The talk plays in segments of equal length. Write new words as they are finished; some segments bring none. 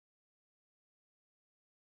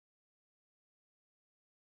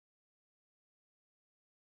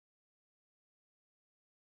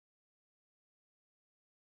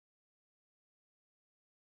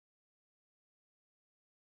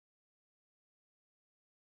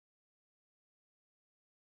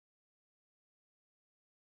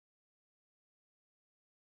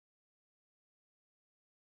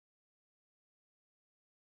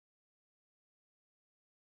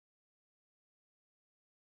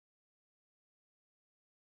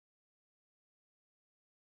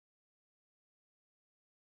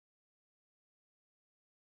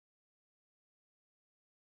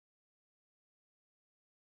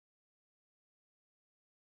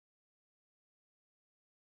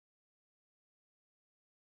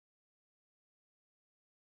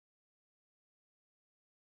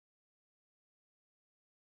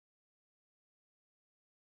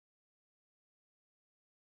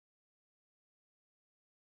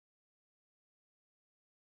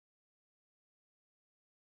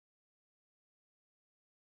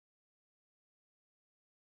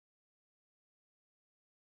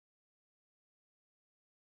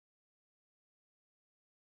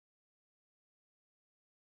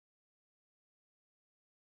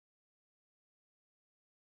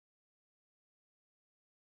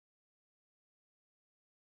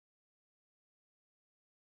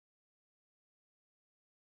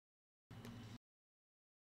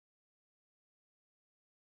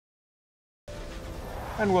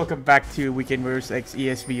And welcome back to Weekend vs X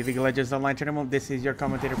ESB League of Legends Online Tournament. This is your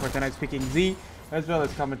commentator for tonight, speaking Z, as well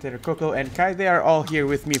as commentator Coco and Kai. They are all here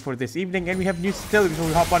with me for this evening, and we have news to tell you before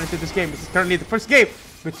we hop on into this game. This is currently the first game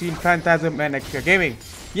between Phantasm and Xphia Gaming.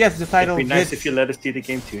 Yes, the title. It'd be nice if you let us see the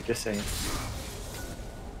game too. Just saying.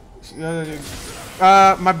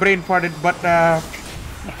 My brain farted, but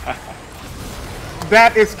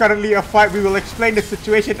that is currently a fight. We will explain the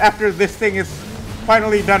situation after this thing is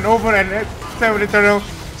finally done over, and it's 7 Eternal.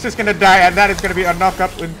 It's just gonna die, and that is gonna be a knock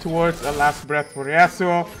up in towards a last breath for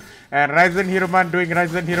Yasuo. And Ryzen Hiroman doing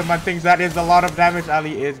Ryzen Hiroman things. That is a lot of damage.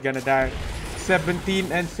 Ali is gonna die.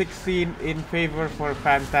 17 and 16 in favor for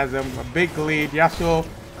Phantasm. A big lead. Yasuo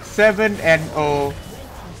 7 and 0.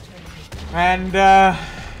 And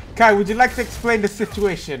Kai, would you like to explain the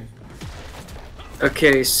situation?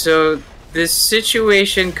 Okay, so the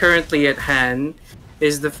situation currently at hand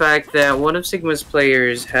is the fact that one of Sigma's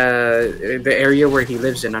players, the area where he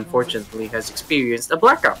lives in, unfortunately, has experienced a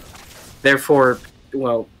blackout. Therefore,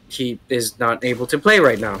 well, he is not able to play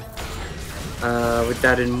right now. With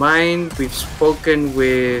that in mind, we've spoken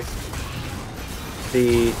with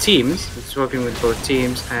the teams. We've spoken with both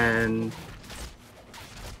teams, and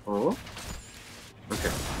oh,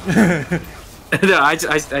 okay. No, I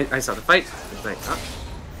saw the fight. I was like, oh,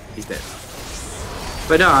 he's dead.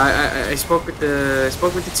 But no, I spoke with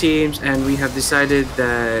the teams, and we have decided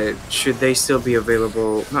that should they still be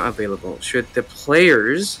available, not available, should the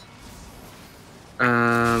players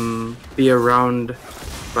be around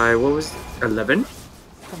by, what was it, 11?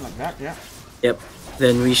 Something like that, yeah. Yep.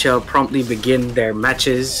 Then we shall promptly begin their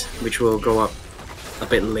matches, which will go up a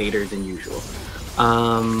bit later than usual.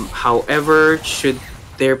 However, should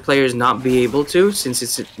their players not be able to,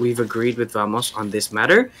 since we've agreed with Vamos on this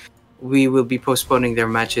matter, we will be postponing their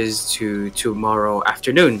matches to tomorrow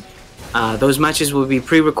afternoon. Those matches will be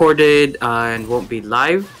pre-recorded and won't be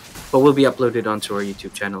live, but will be uploaded onto our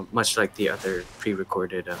YouTube channel, much like the other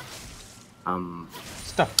pre-recorded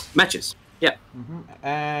stuff matches. Yeah.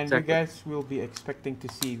 And exactly. You guys will be expecting to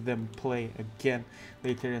see them play again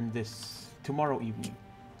later in this tomorrow evening.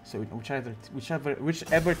 So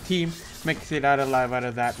whichever team makes it out alive out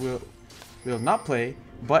of that will not play,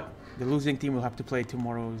 but the losing team will have to play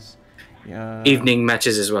tomorrow's evening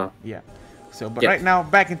matches as well. Yeah. So, but right now,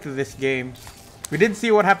 back into this game. We didn't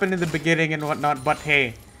see what happened in the beginning and whatnot, but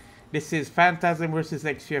hey, this is Phantasm versus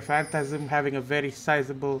Xphia. Phantasm having a very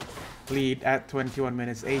sizable lead at 21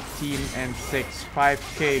 minutes, 18 and 6,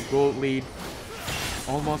 5k gold lead.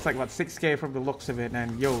 Almost like, what, 6k from the looks of it.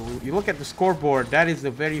 And yo, you look at the scoreboard, that is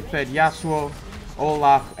a very fed Yasuo,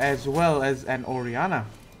 Olaf, as well as an Orianna.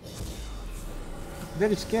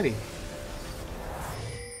 Very scary.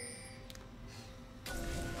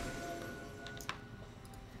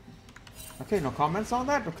 Okay, no comments on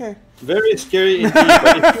that? Okay. Very scary indeed,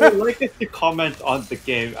 but if you would like us to comment on the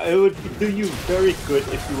game, it would do you very good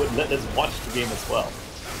if you would let us watch the game as well.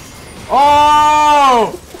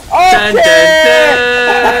 Oh! Okay! Dun, dun,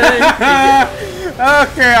 dun.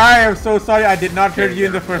 Okay, I am so sorry. I did not hear you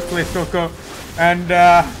in the first place, Coco. And,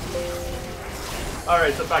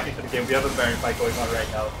 Alright, so back into the game. We have a Baron fight going on right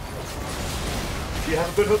now. You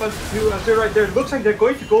have a good hook on two right there. It looks like they're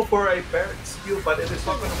going to go for a Baron steal, but it is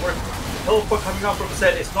not going to work. Teleport coming out from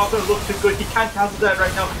Zed. It's not going to look too good. He can't cancel that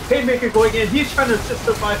right now. Haymaker going in. He's trying to just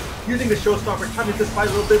survive using the Showstopper, trying to just buy a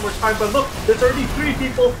little bit more time. But look, there's already 3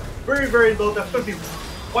 people. Very, very low. That's going to be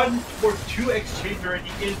 1 for 2 exchange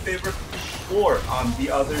already in favor for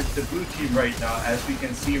the blue team right now. As we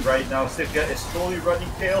can see right now, Xphia is slowly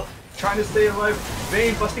running tail, trying to stay alive.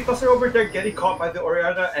 Vayne, busting cluster over there, getting caught by the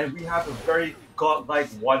Orianna, and we have a very godlike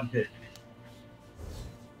 1 hit.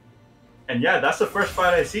 And yeah, that's the first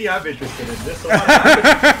fight I see. I'm interested in this. So what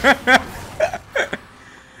happened?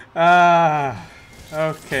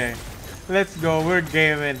 okay. Let's go. We're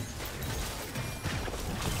gaming.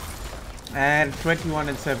 And 21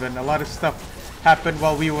 and 7. A lot of stuff happened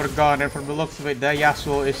while we were gone, and from the looks of it, the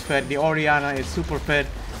Yasuo is fed, the Orianna is super fed,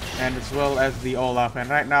 and as well as the Olaf. And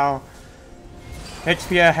right now,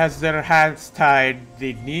 Xphia has their hands tied.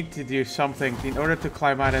 They need to do something in order to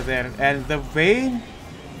climb out of there. And the Vayne,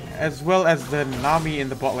 as well as the Nami in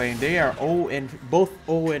the bot lane, they are both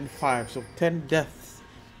 0 and 5, so 10 deaths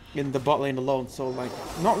in the bot lane alone. So like,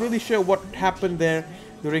 not really sure what happened there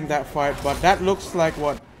during that fight, but that looks like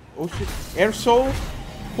what, oh shit, Air Soul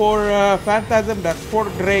for Phantasm. That's 4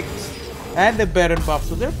 Drakes and a Baron buff,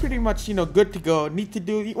 so they're pretty much, you know, good to go. Need to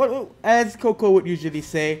do what, as Coco would usually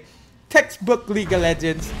say, textbook League of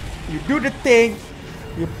Legends. You do the thing,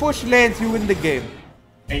 you push lanes, you win the game.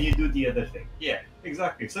 And you do the other thing. Yeah,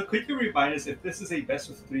 exactly. So could you remind us if this is a best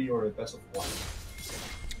of 3 or a best of 1?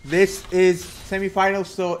 This is semifinals,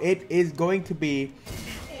 so it is going to be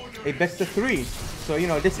a best of 3. So, you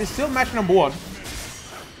know, this is still match number 1.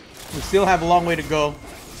 We still have a long way to go.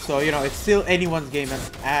 So, you know, it's still anyone's game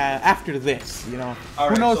after this, you know.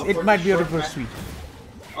 Who knows, so it might be a reverse sweep.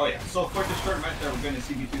 Oh yeah, so for the short match that we're going to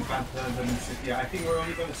see between Phantasm and Xphia, I think we're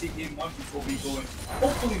only going to see game 1 before we go in.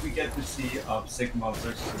 Hopefully we get to see Sigma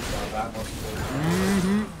versus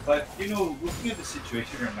Vamos. But, you know, looking at the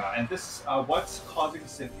situation right now, and this is what's causing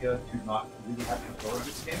Xphia to not really have control of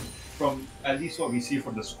this game, from at least what we see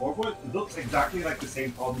from the scoreboard, it looks exactly like the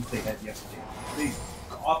same problems they had yesterday. They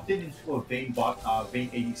opted into a Vayne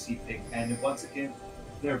ADC pick, and once again,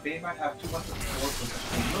 their Vayne might have too much of a force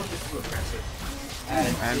position, a little bit too aggressive.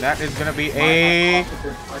 And that is gonna be a...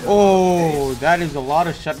 Oh, that is a lot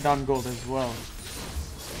of shutdown gold as well.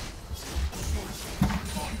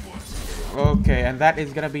 Okay, and that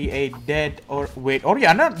is gonna be a dead or... Wait,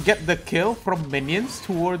 Orianna get the kill from minions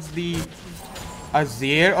towards the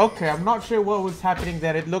Azir. Okay, I'm not sure what was happening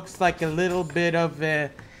there. It looks like a little bit of a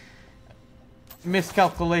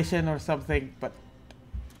miscalculation or something, but...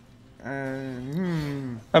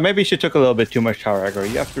 Maybe she took a little bit too much tower aggro.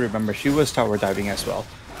 You have to remember she was tower diving as well.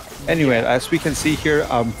 Anyway, as we can see here,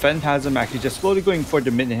 Phantasm actually just slowly going for the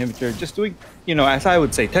mid inhibitor, just doing, you know, as I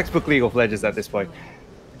would say, textbook League of Legends at this point.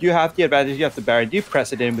 You have the advantage, you have the Baron, you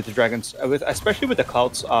press it in with the dragons, especially with the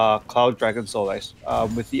Cloud Dragon Soul Ice.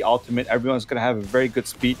 With the ultimate, everyone's gonna have a very good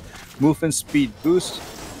speed, movement speed boost.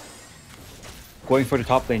 Going for the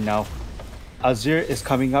top lane now. Azir is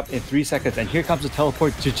coming up in 3 seconds, and here comes the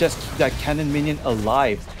teleport to just keep that cannon minion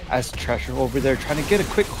alive as Treasure over there trying to get a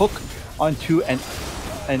quick hook onto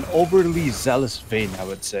an overly zealous Vayne, I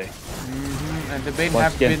would say. And the Vayne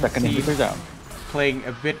have been playing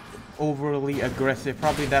a bit overly aggressive.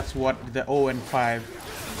 Probably that's what the 0-5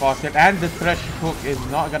 caused it. And the Thresh hook is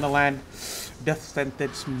not gonna land. Death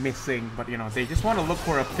Sentence missing, but you know, they just want to look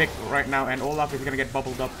for a pick right now, and Olaf is gonna get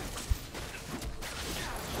bubbled up.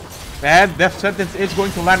 And Death Sentence is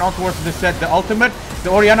going to land on towards the set. The ultimate, the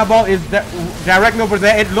Orianna ball is directly over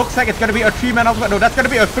there. It looks like it's going to be a 3-man ultimate. No, that's going to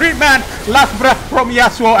be a 3-man last breath from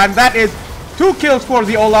Yasuo. And that is 2 kills for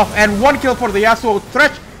the Olaf and 1 kill for the Yasuo.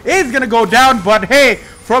 Thresh is going to go down. But hey,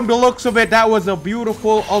 from the looks of it, that was a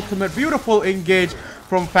beautiful ultimate, beautiful engage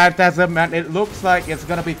from Phantasm. And it looks like it's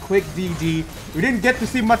going to be quick GG. We didn't get to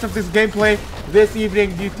see much of this gameplay this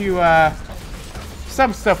evening due to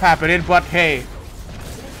some stuff happening. But hey,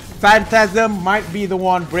 Phantasm might be the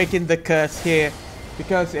one breaking the curse here,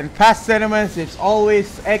 because in past tournaments it's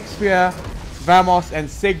always Xphia, Vamos, and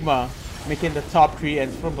Sigma making the top 3,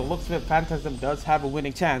 and from the looks of it, Phantasm does have a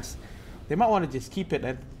winning chance. They might want to just keep it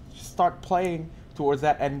and start playing towards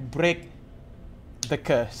that and break the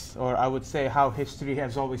curse, or I would say how history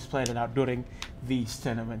has always played it out during these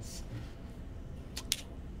tournaments.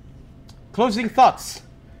 Closing thoughts.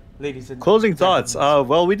 Ladies and closing thoughts.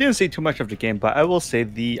 Well, we didn't see too much of the game, but I will say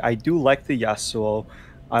I do like the Yasuo.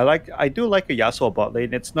 I do like a Yasuo bot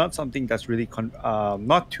lane. It's not something that's really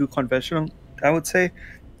not too conventional, I would say,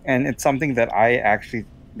 and it's something that I actually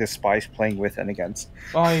despise playing with and against.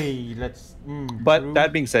 But true.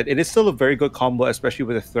 That being said, it is still a very good combo, especially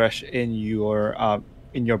with a Thresh in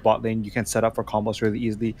your bot lane. You can set up for combos really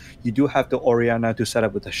easily. You do have the Orianna to set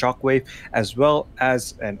up with the Shockwave, as well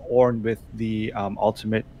as an Ornn with the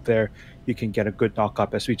ultimate there. You can get a good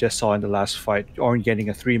knock-up, as we just saw in the last fight. Ornn getting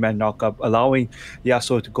a 3-man knock-up, allowing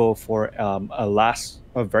Yasuo to go for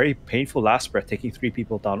a very painful last breath, taking 3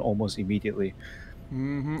 people down almost immediately.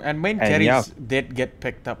 And main carries did get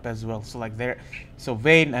picked up as well. So like so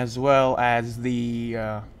Vayne as well as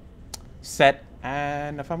the set,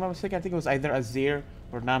 and if I'm not mistaken, I think it was either Azir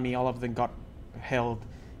or Nami. All of them got held,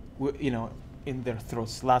 you know, in their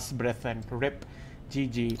throats. Last breath and rip,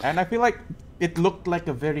 GG. And I feel like it looked like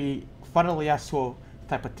a very funnel Yasuo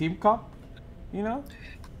type of team comp, you know.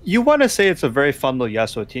 You want to say it's a very funnel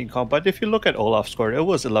Yasuo team comp, but if you look at Olaf's score, it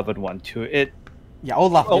was 11-1 too. Yeah,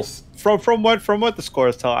 Olaf. From what the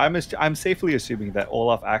scores tell, I'm safely assuming that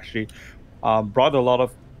Olaf actually brought a lot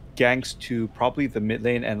of ganks to probably the mid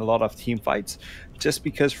lane and a lot of team fights, just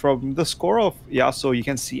because from the score of Yasuo you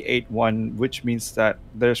can see 8-1, which means that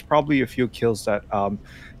there's probably a few kills that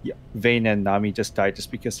Vayne and Nami just died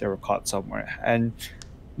just because they were caught somewhere. And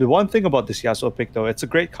the one thing about this Yasuo pick, though, it's a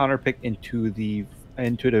great counter pick into the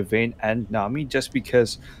Vayne and Nami, just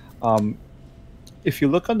because if you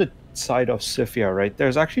look on the side of Xphia, right,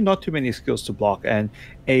 there's actually not too many skills to block, and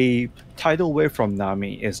a tidal wave from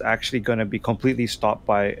Nami is actually going to be completely stopped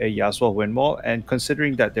by a Yasuo wind wall. And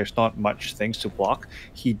considering that there's not much things to block,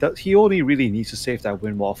 he only really needs to save that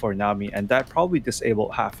wind wall for Nami, and that probably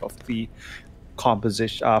disabled half of the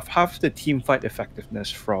composition, half the team fight effectiveness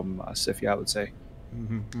from Xphia, I would say.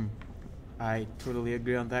 Mm-hmm. I totally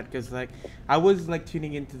agree on that because like I was like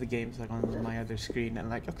tuning into the games like on my other screen and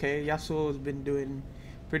like okay, Yasuo has been doing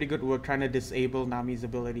pretty good work trying to disable Nami's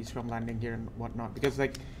abilities from landing here and whatnot because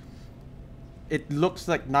like it looks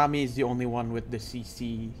like Nami is the only one with the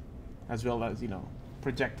CC as well as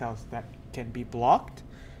projectiles that can be blocked,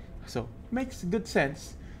 so makes good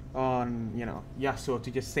sense on Yasuo to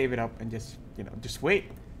just save it up and just wait.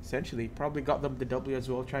 Essentially probably got them the W as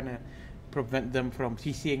well, trying to prevent them from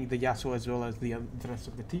CCing the Yasuo as well as the rest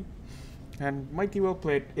of the team. And mighty well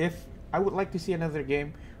played. If I would like to see another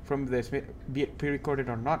game from this, be it pre-recorded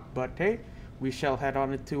or not, but hey, we shall head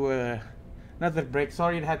on into another break.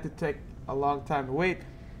 Sorry it had to take a long time to wait,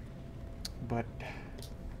 but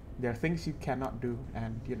there are things you cannot do,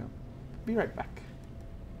 and be right back.